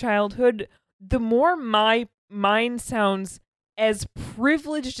about your childhood, the more mine sounds as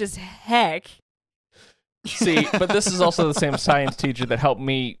privileged as heck. See, but this is also the same science teacher that helped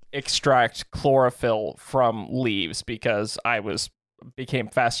me extract chlorophyll from leaves because I became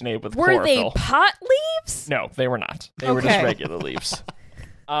fascinated with Were chlorophyll. they pot leaves? No, they were not. They were just Okay. regular leaves.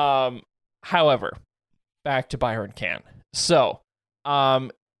 However, back to Byron Can. So,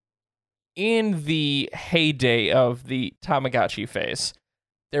 in the heyday of the Tamagotchi phase,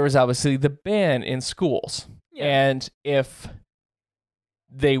 there was obviously the ban in schools. Yeah. And if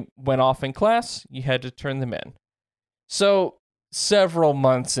they went off in class, you had to turn them in. So, several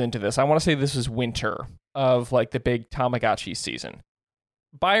months into this, I want to say this was winter of like the big Tamagotchi season,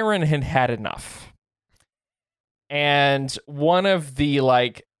 Byron had had enough. And one of the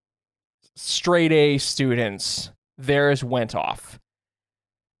like straight A students, theirs went off.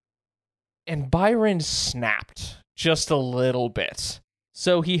 And Byron snapped just a little bit.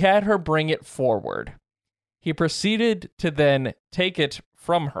 So he had her bring it forward. He proceeded to then take it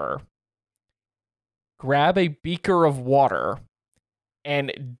from her, grab a beaker of water,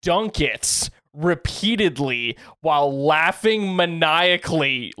 and dunk it repeatedly while laughing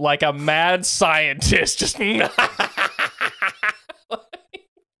maniacally like a mad scientist. Just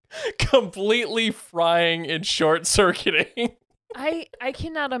completely frying and short-circuiting. I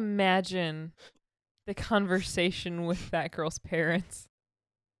cannot imagine the conversation with that girl's parents.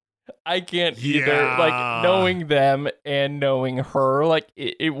 I can't either. Yeah. Like, knowing them and knowing her, like,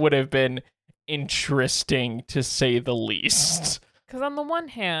 it would have been interesting to say the least. Because on the one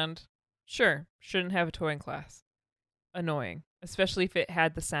hand, sure, shouldn't have a toy in class. Annoying, especially if it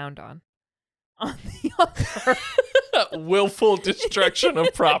had the sound on. On the other, Willful destruction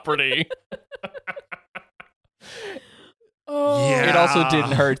of property. oh, Yeah. It also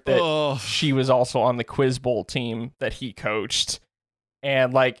didn't hurt that Oh. she was also on the Quiz Bowl team that he coached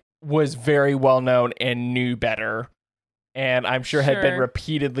and, like, was very well known and knew better. And I'm sure had been Sure.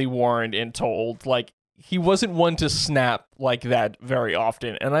 repeatedly warned and told, like, he wasn't one to snap like that very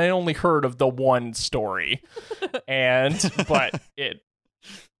often. And I only heard of the one story. But it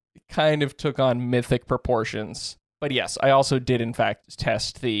kind of took on mythic proportions. But yes, I also did, in fact,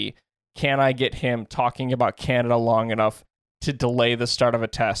 test can I get him talking about Canada long enough to delay the start of a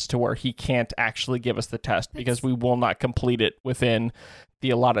test to where he can't actually give us the test because we will not complete it within the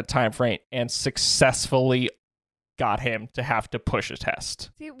allotted time frame, and successfully got him to have to push a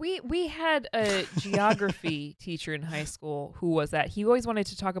test. See, we had a geography teacher in high school who was that. He always wanted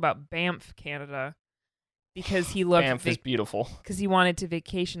to talk about Banff, Canada, because he loved Banff is beautiful. because he wanted to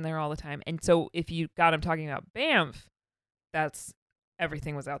vacation there all the time. And so if you got him talking about Banff, that's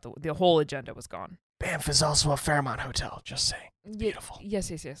everything was out. The whole agenda was gone. Banff is also a Fairmont hotel, just saying. Beautiful.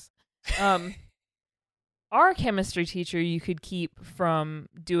 Yes. Our chemistry teacher you could keep from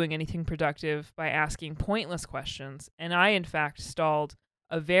doing anything productive by asking pointless questions. And I, in fact, stalled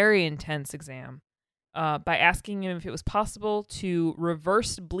a very intense exam by asking him if it was possible to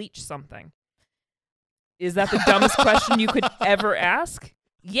reverse bleach something. Is that the dumbest question you could ever ask?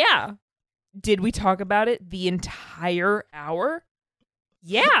 Yeah. Did we talk about it the entire hour?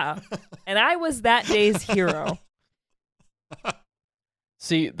 Yeah. And I was that day's hero.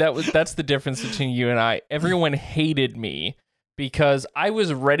 See, that's the difference between you and I. Everyone hated me because I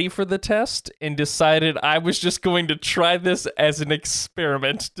was ready for the test and decided I was just going to try this as an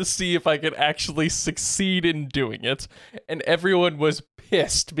experiment to see if I could actually succeed in doing it. And everyone was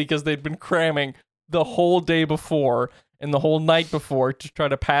pissed because they'd been cramming the whole day before and the whole night before to try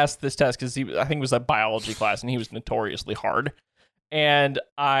to pass this test because I think it was a biology class and he was notoriously hard. And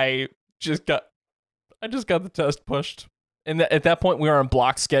I just got the test pushed. And at that point, we were on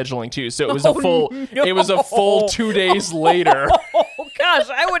block scheduling too, so it was It was a full 2 days later. Oh gosh,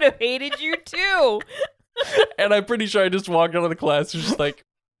 I would have hated you too. And I'm pretty sure I just walked out of the class just like,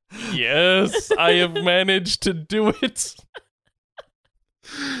 yes, I have managed to do it.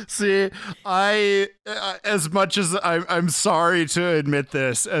 See, I as much as I'm sorry to admit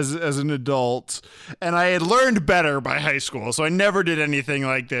this as an adult, and I had learned better by high school, so I never did anything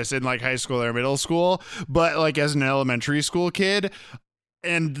like this in like high school or middle school, but like as an elementary school kid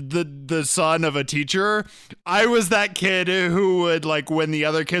and the son of a teacher, I was that kid who would, like, when the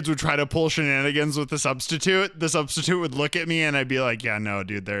other kids would try to pull shenanigans with the substitute would look at me and I'd be like, yeah, no,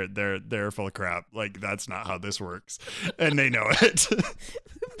 dude, they're full of crap. Like, that's not how this works. And they know it.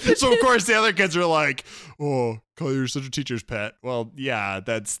 So of course the other kids are like, oh, Kyle, you're such a teacher's pet. Well, yeah,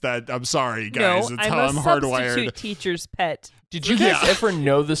 that's that. I'm sorry, guys. No, That's I'm how a I'm substitute hardwired. teacher's pet. Did you guys Yeah. ever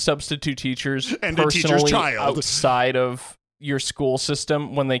know the substitute teachers And a teacher's personally child. outside of your school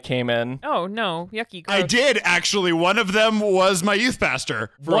system when they came in? Oh no, yucky. Gross. I did actually. One of them was my youth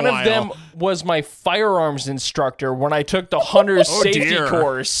pastor. For One a of while. them was my firearms instructor when I took the hunter's Oh, safety dear.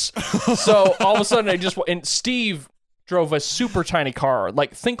 course. So all of a sudden and Steve drove a super tiny car,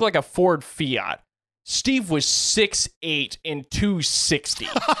 like think like a Ford Fiat. Steve was 6'8" and 260.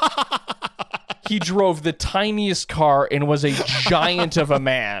 He drove the tiniest car and was a giant of a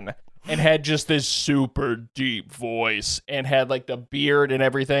man and had just this super deep voice and had like the beard and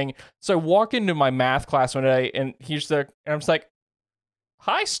everything. So I walk into my math class one day and he's there and I'm just like,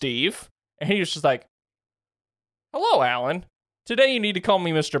 "Hi, Steve." And he was just like, "Hello, Alan. Today you need to call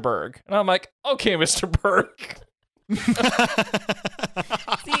me Mr. Berg." And I'm like, "Okay, Mr. Berg."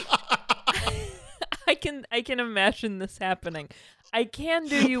 See, I can imagine this happening. I can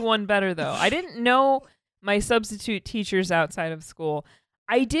do you one better though. I didn't know my substitute teachers outside of school.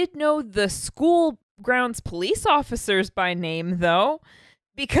 I did know the school grounds police officers by name though,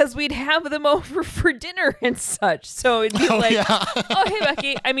 because we'd have them over for dinner and such. So it'd be "Oh, hey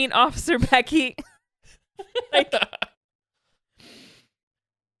Becky." I mean, Officer Becky. Like,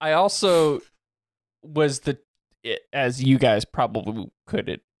 I also was as you guys probably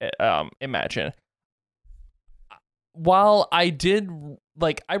could imagine, while I did,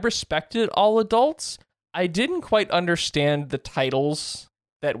 like, I respected all adults, I didn't quite understand the titles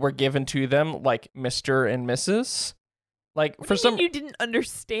that were given to them, like Mr. and Mrs. Like, what for do you some, mean you didn't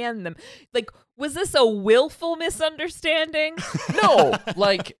understand them. Like, was this a willful misunderstanding? no,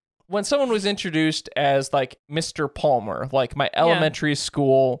 like, when someone was introduced as, like, Mr. Palmer, like my elementary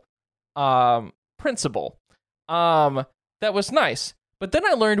school principal, that was nice. But then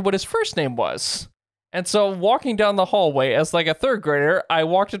I learned what his first name was. And so walking down the hallway as like a third grader, I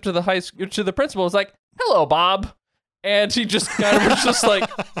walked up to the to the principal, was like, "Hello, Bob." And he just kind of was just like,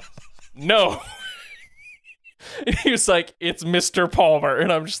 "No." And he was like, "It's Mr. Palmer." And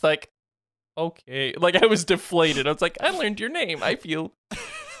I'm just like, "Okay." Like, I was deflated. I was like, "I learned your name. I feel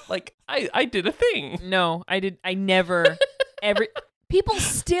like I did a thing." No, I never people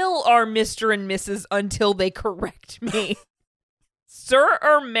still are Mr. and Mrs. until they correct me. Sir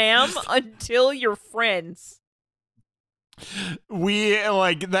or ma'am until you're friends. We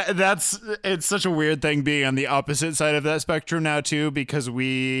like that's it's such a weird thing being on the opposite side of that spectrum now too, because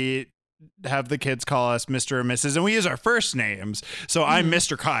we have the kids call us Mr. and Mrs. and we use our first names. So I'm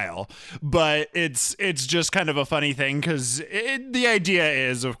Mr. Kyle, but it's just kind of a funny thing because the idea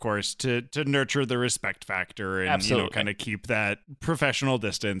is, of course, to nurture the respect factor and Absolutely. kind of keep that professional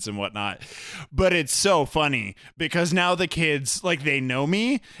distance and whatnot. But it's so funny because now the kids, like, they know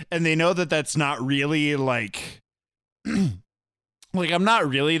me and they know that that's not really like like, I'm not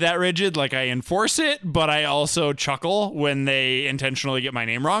really that rigid. Like, I enforce it, but I also chuckle when they intentionally get my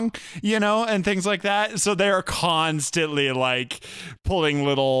name wrong, and things like that. So they're constantly like pulling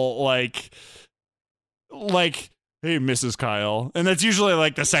little like, "Hey, Mrs. Kyle." And that's usually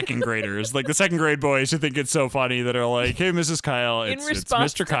like the second graders, like the second grade boys who think it's so funny that are like, "Hey, Mrs. Kyle." In It's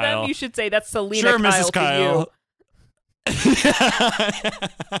response Mr. to Kyle. them, you should say that's Selena Sure, Kyle Mrs. Kyle. to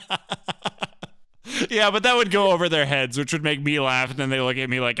you. Yeah, but that would go over their heads, which would make me laugh, and then they look at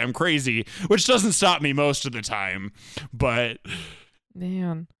me like I'm crazy, which doesn't stop me most of the time. But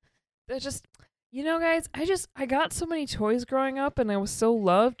Man, that just, guys, I got so many toys growing up and I was so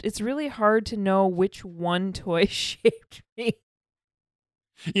loved. It's really hard to know which one toy shaped me.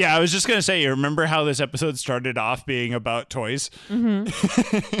 yeah, I was just gonna say, you remember how this episode started off being about toys?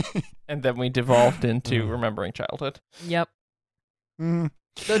 Mm-hmm. And then we devolved into remembering childhood. Yep.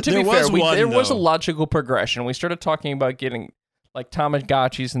 So to There be fair, was one, there was a though. logical progression. We started talking about getting like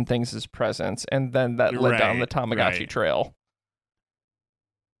Tamagotchis and things as presents, and then that led down the Right, Tamagotchi right. trail.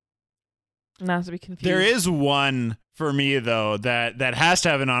 Not to be confused. There is one for me though that has to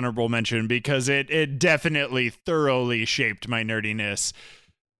have an honorable mention because it definitely thoroughly shaped my nerdiness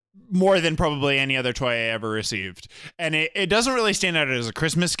more than probably any other toy I ever received. And it doesn't really stand out as a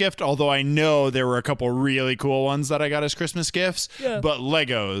Christmas gift, although I know there were a couple really cool ones that I got as Christmas gifts. Yeah. But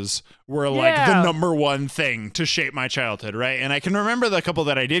Legos were like the number one thing to shape my childhood, right? And I can remember the couple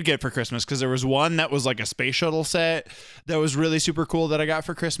that I did get for Christmas because there was one that was like a space shuttle set that was really super cool that I got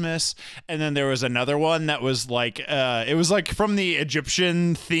for Christmas. And then there was another one that was like, it was like from the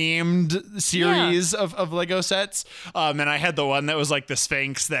Egyptian themed series of Lego sets. And I had the one that was like the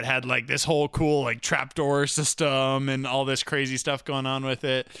Sphinx that had like this whole cool like trapdoor system and all this crazy stuff going on with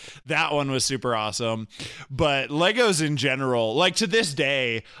it. That one was super awesome. But Legos in general, like to this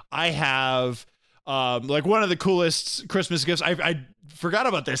day, I have like one of the coolest Christmas gifts. I forgot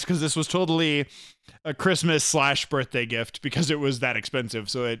about this because this was totally a Christmas / birthday gift because it was that expensive.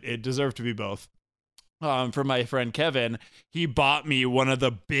 So it deserved to be both. from my friend Kevin, he bought me one of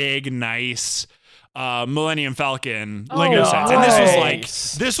the big, nice Millennium Falcon Lego sets, and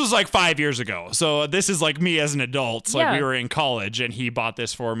this was like 5 years ago. So this is like me as an adult. So like we were in college, and he bought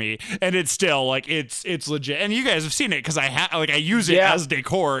this for me, and it's still like it's legit. And you guys have seen it because I use it as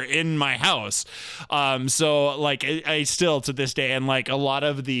decor in my house. So like I still to this day, and like a lot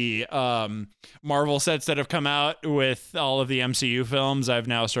of the Marvel sets that have come out with all of the MCU films, I've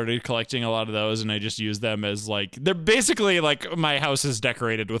now started collecting a lot of those, and I just use them as like they're basically like my house is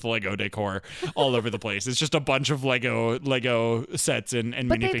decorated with Lego decor all over the place. It's just a bunch of Lego sets and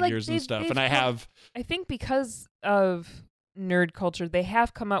minifigures and stuff. And I think because of nerd culture, they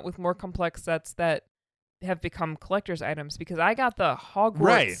have come out with more complex sets that have become collector's items. Because I got the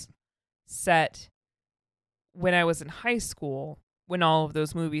Hogwarts set when I was in high school, when all of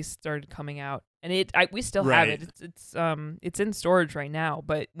those movies started coming out, and we still have it. It's in storage right now.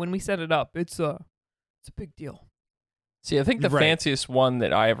 But when we set it up, it's a big deal. See, I think the fanciest one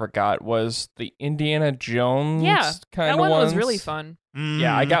that I ever got was the Indiana Jones kind of one. That one was really fun.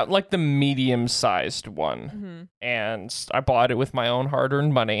 Yeah, I got like the medium-sized one, and I bought it with my own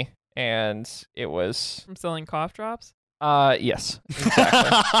hard-earned money, and it was... From selling cough drops? Yes,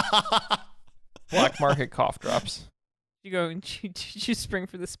 exactly. Black market cough drops. Did you spring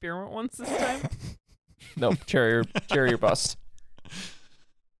for the spearmint ones this time? Nope, cherry or bust.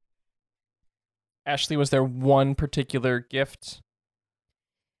 Ashley, was there one particular gift?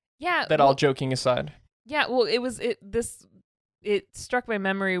 Yeah. All joking aside. Yeah, well, it struck my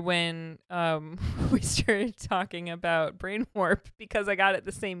memory when we started talking about Brain Warp, because I got it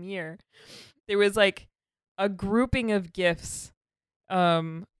the same year. There was like a grouping of gifts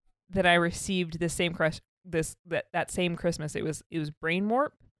that I received that same Christmas. It was Brain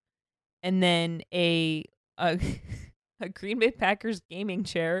Warp, and then a Green Bay Packers gaming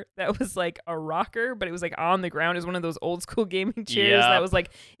chair that was like a rocker, but it was like on the ground. It was one of those old school gaming chairs that was like,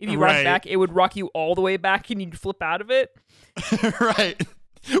 if you rock back, it would rock you all the way back and you'd flip out of it. Right.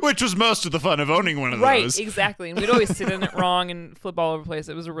 Which was most of the fun of owning one of those. Right, exactly. And we'd always sit in it wrong and flip all over the place.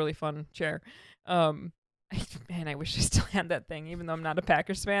 It was a really fun chair. I wish I still had that thing, even though I'm not a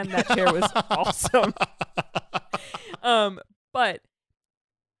Packers fan. That chair was awesome. But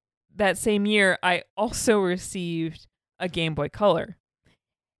that same year, I also received a Game Boy Color,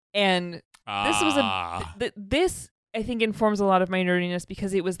 and this was this I think informs a lot of my nerdiness,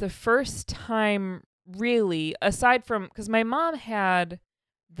 because it was the first time, really, aside from, because my mom had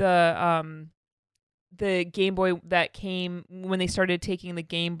the Game Boy that came when they started taking the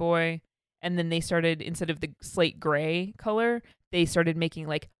Game Boy, and then they started, instead of the slate gray color, they started making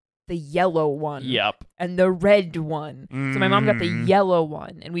like the yellow one. Yep. And the red one. So my mom got the yellow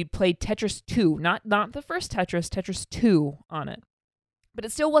one, and we played Tetris 2, not the first Tetris 2 on it. But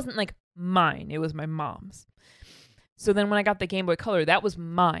it still wasn't like mine. It was my mom's. So then when I got the Game Boy Color, that was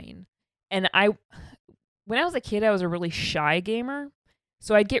mine. And when I was a kid, I was a really shy gamer.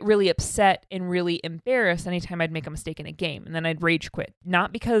 So I'd get really upset and really embarrassed anytime I'd make a mistake in a game, and then I'd rage quit.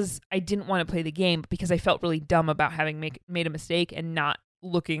 Not because I didn't want to play the game, but because I felt really dumb about having made a mistake and not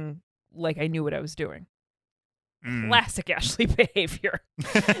looking like I knew what I was doing. Classic Ashley behavior.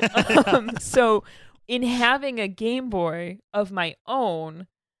 So in having a Game Boy of my own,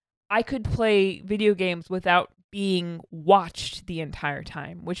 I could play video games without being watched the entire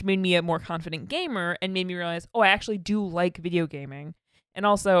time, which made me a more confident gamer and made me realize, I actually do like video gaming. And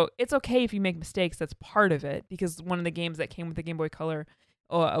also, it's okay if you make mistakes. That's part of it, because one of the games that came with the Game Boy Color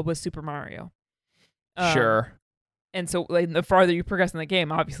was Super Mario. Sure. And so like, the farther you progress in the game,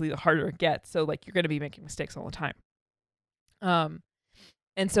 obviously the harder it gets. So like you're going to be making mistakes all the time.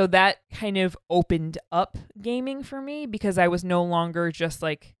 And so that kind of opened up gaming for me, because I was no longer just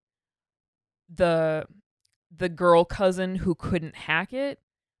like the girl cousin who couldn't hack it,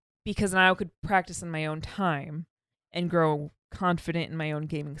 because now I could practice in my own time and grow confident in my own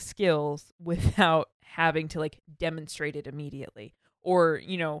gaming skills without having to like demonstrate it immediately, or,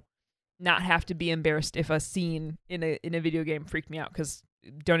 not have to be embarrassed if a scene in a video game freaked me out, because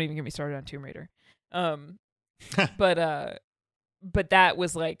don't even get me started on Tomb Raider. But that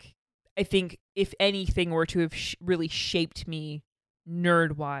was like, I think if anything were to have really shaped me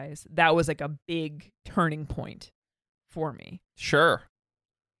nerd wise, that was like a big turning point for me. Sure.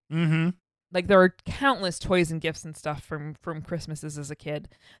 Mm-hmm. Like there are countless toys and gifts and stuff from Christmases as a kid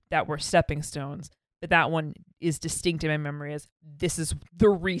that were stepping stones. But that one is distinct in my memory as this is the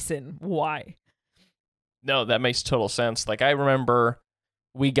reason why. No, that makes total sense. Like I remember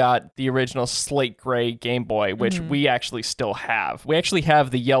we got the original slate gray Game Boy, which we actually still have. We actually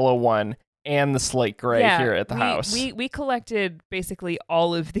have the yellow one and the slate gray here at the house. We collected basically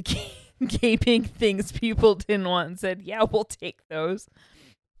all of the gaming things people didn't want and said, yeah, we'll take those.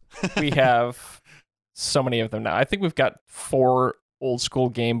 We have so many of them now. I think we've got 4 old school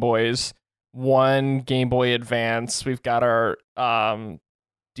Game Boys, 1 Game Boy Advance. We've got our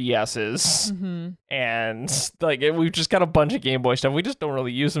DSs, and like we've just got a bunch of Game Boy stuff. We just don't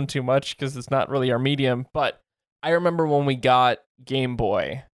really use them too much because it's not really our medium. But I remember when we got Game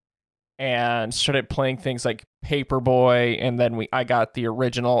Boy and started playing things like Paperboy, and then I got the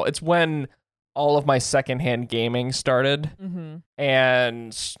original. It's when all of my secondhand gaming started,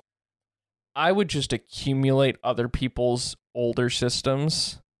 and I would just accumulate other people's older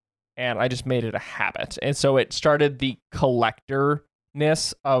systems, and I just made it a habit. And so it started the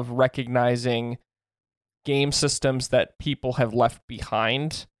collectorness of recognizing game systems that people have left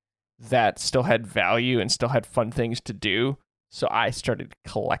behind that still had value and still had fun things to do. So I started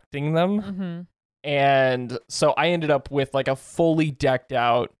collecting them. And so I ended up with like a fully decked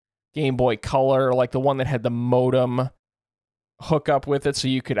out Game Boy Color, like the one that had the modem hook up with it so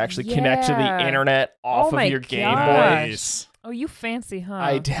you could actually connect to the internet off of your Game Boy. Nice. Oh, you fancy, huh?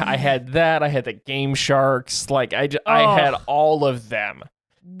 I had that. I had the Game Sharks. Like I had all of them.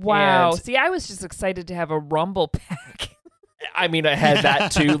 Wow. And see, I was just excited to have a Rumble pack. I mean, I had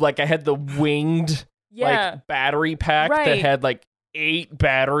that too. Like I had the winged like battery pack that had like 8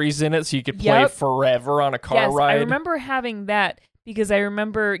 batteries in it so you could play forever on a car ride. I remember having that because I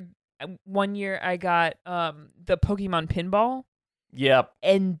remember one year I got the Pokemon Pinball. Yep.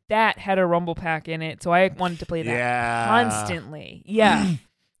 And that had a Rumble pack in it, so I wanted to play that constantly. Yeah.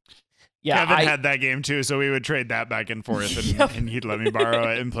 Yeah, Kevin had that game too, so we would trade that back and forth, and he'd let me borrow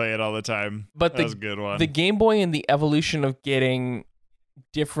it and play it all the time. But that was a good one. The Game Boy and the evolution of getting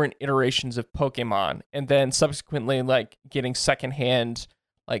different iterations of Pokemon, and then subsequently like getting secondhand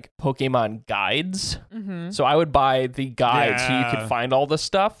like Pokemon guides. So I would buy the guide so you could find all this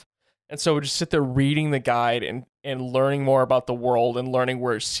stuff. And so I would just sit there reading the guide and learning more about the world and learning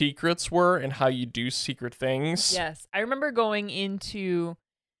where secrets were and how you do secret things. Yes. I remember going into,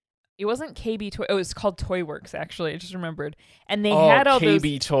 it wasn't KB Toy, it was called Toy Works, actually. I just remembered. And they had all those.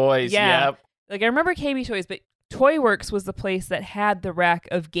 KB Toys, yep. Like I remember KB Toys, but Toy Works was the place that had the rack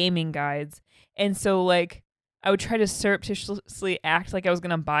of gaming guides. And so like I would try to surreptitiously act like I was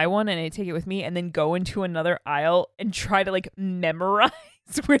going to buy one and I'd take it with me and then go into another aisle and try to like memorize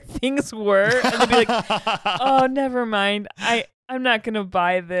where things were, and they'd be like, oh, never mind, I'm not gonna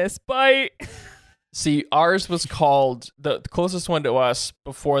buy this. Bye. See, ours was called, the closest one to us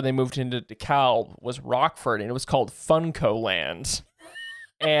before they moved into DeKalb was Rockford, and it was called Funko Land.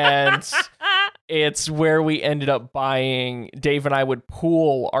 And it's where we ended up buying, Dave and I would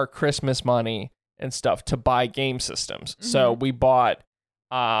pool our Christmas money and stuff to buy game systems. So we bought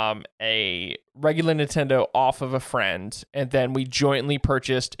a regular Nintendo off of a friend, and then we jointly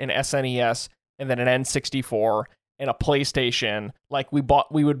purchased an SNES and then an N64 and a PlayStation. Like we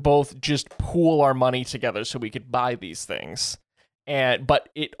would both just pool our money together so we could buy these things. But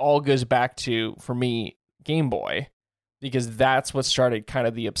it all goes back to, for me, Game Boy, because that's what started kind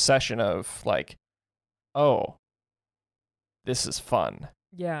of the obsession of like, oh, this is fun.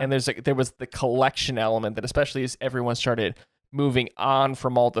 Yeah. And there was the collection element that, especially as everyone started moving on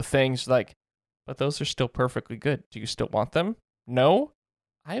from all the things, like, but those are still perfectly good. Do you still want them? No?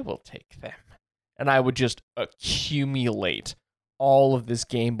 I will take them. And I would just accumulate all of this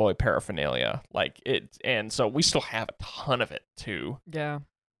Game Boy paraphernalia. Like it, and so we still have a ton of it too. Yeah.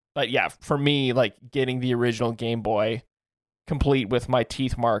 But yeah, for me, like getting the original Game Boy complete with my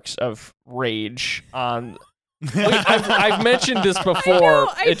teeth marks of rage on I've mentioned this before.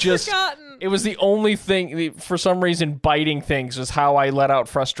 I've forgotten. It was the only thing, for some reason, biting things was how I let out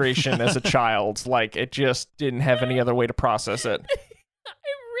frustration as a child. Like, it just didn't have any other way to process it. I'm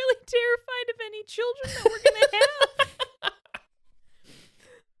really terrified of any children that we're going to have.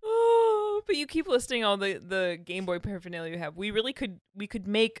 Oh, but you keep listing all the Game Boy paraphernalia you have. We could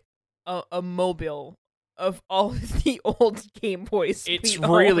make a mobile of all of the old Game Boys. It's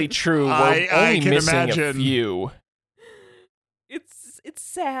really true. We're only missing a few. It's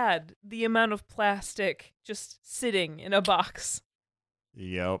sad, the amount of plastic just sitting in a box.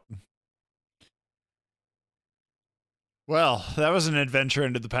 Yep. Well, that was an adventure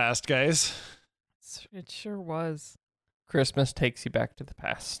into the past, guys. It sure was. Christmas takes you back to the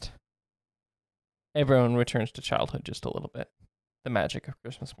past. Everyone returns to childhood just a little bit. The magic of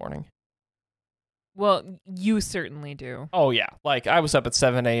Christmas morning. Well, you certainly do. Oh, yeah. Like, I was up at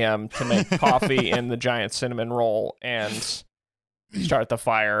 7 a.m. to make coffee and the giant cinnamon roll and start the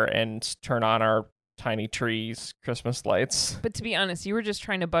fire and turn on our tiny trees Christmas lights. But to be honest, you were just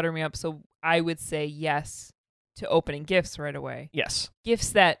trying to butter me up, so I would say yes to opening gifts right away. Yes.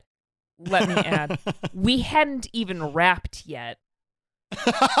 Gifts that let me add, we hadn't even wrapped yet.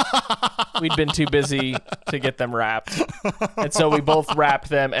 We'd been too busy to get them wrapped. And so we both wrapped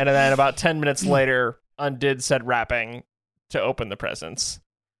them, and then about 10 minutes later, undid said wrapping to open the presents.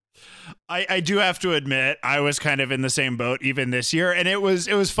 I do have to admit, I was kind of in the same boat even this year. And it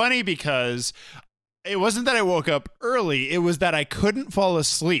was funny because it wasn't that I woke up early. It was that I couldn't fall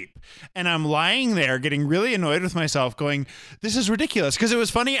asleep. And I'm lying there getting really annoyed with myself going, this is ridiculous. Because it was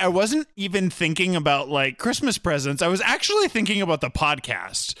funny. I wasn't even thinking about like Christmas presents. I was actually thinking about the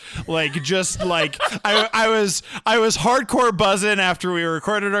podcast. Like just like I was hardcore buzzing after we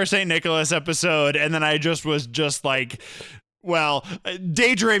recorded our St. Nicholas episode. And then I just was just like, well,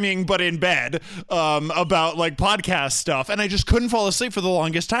 daydreaming, but in bed, about like podcast stuff. And I just couldn't fall asleep for the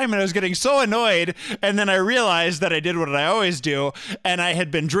longest time. And I was getting so annoyed. And then I realized that I did what I always do. And I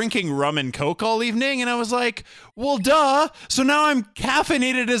had been drinking rum and Coke all evening. And I was like, well, duh. So now I'm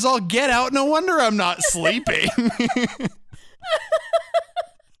caffeinated as all get out. No wonder I'm not sleeping.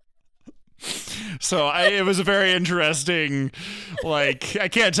 So it was a very interesting, like, I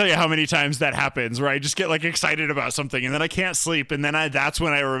can't tell you how many times that happens where I just get like excited about something and then I can't sleep. And then that's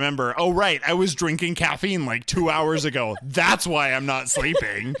when I remember, oh, right, I was drinking caffeine like 2 hours ago. That's why I'm not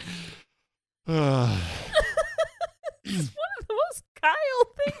sleeping. It's one of the most Kyle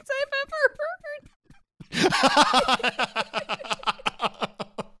things I've ever heard.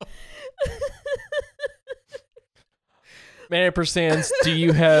 Man, Ampersands, do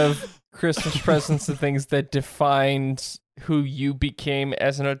you have Christmas presents and things that defined who you became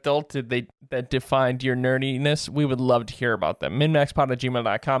as an adult? Did they that defined your nerdiness? We would love to hear about them.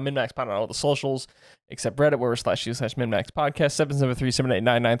 MinMaxPod@gmail.com, MinMaxPod on all the socials, except Reddit, /u/MinMaxPodcast.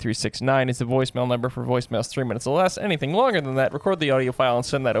 773-789-9369 is the voicemail number for voicemails 3 minutes or less. Anything longer than that, record the audio file and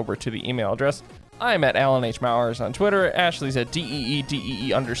send that over to the email address. I'm at Alan H. Mowers on Twitter. Ashley's at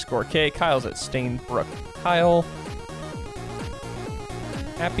DEEDEE_K. Kyle's at Stainbrook Kyle.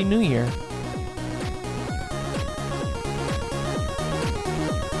 Happy New Year.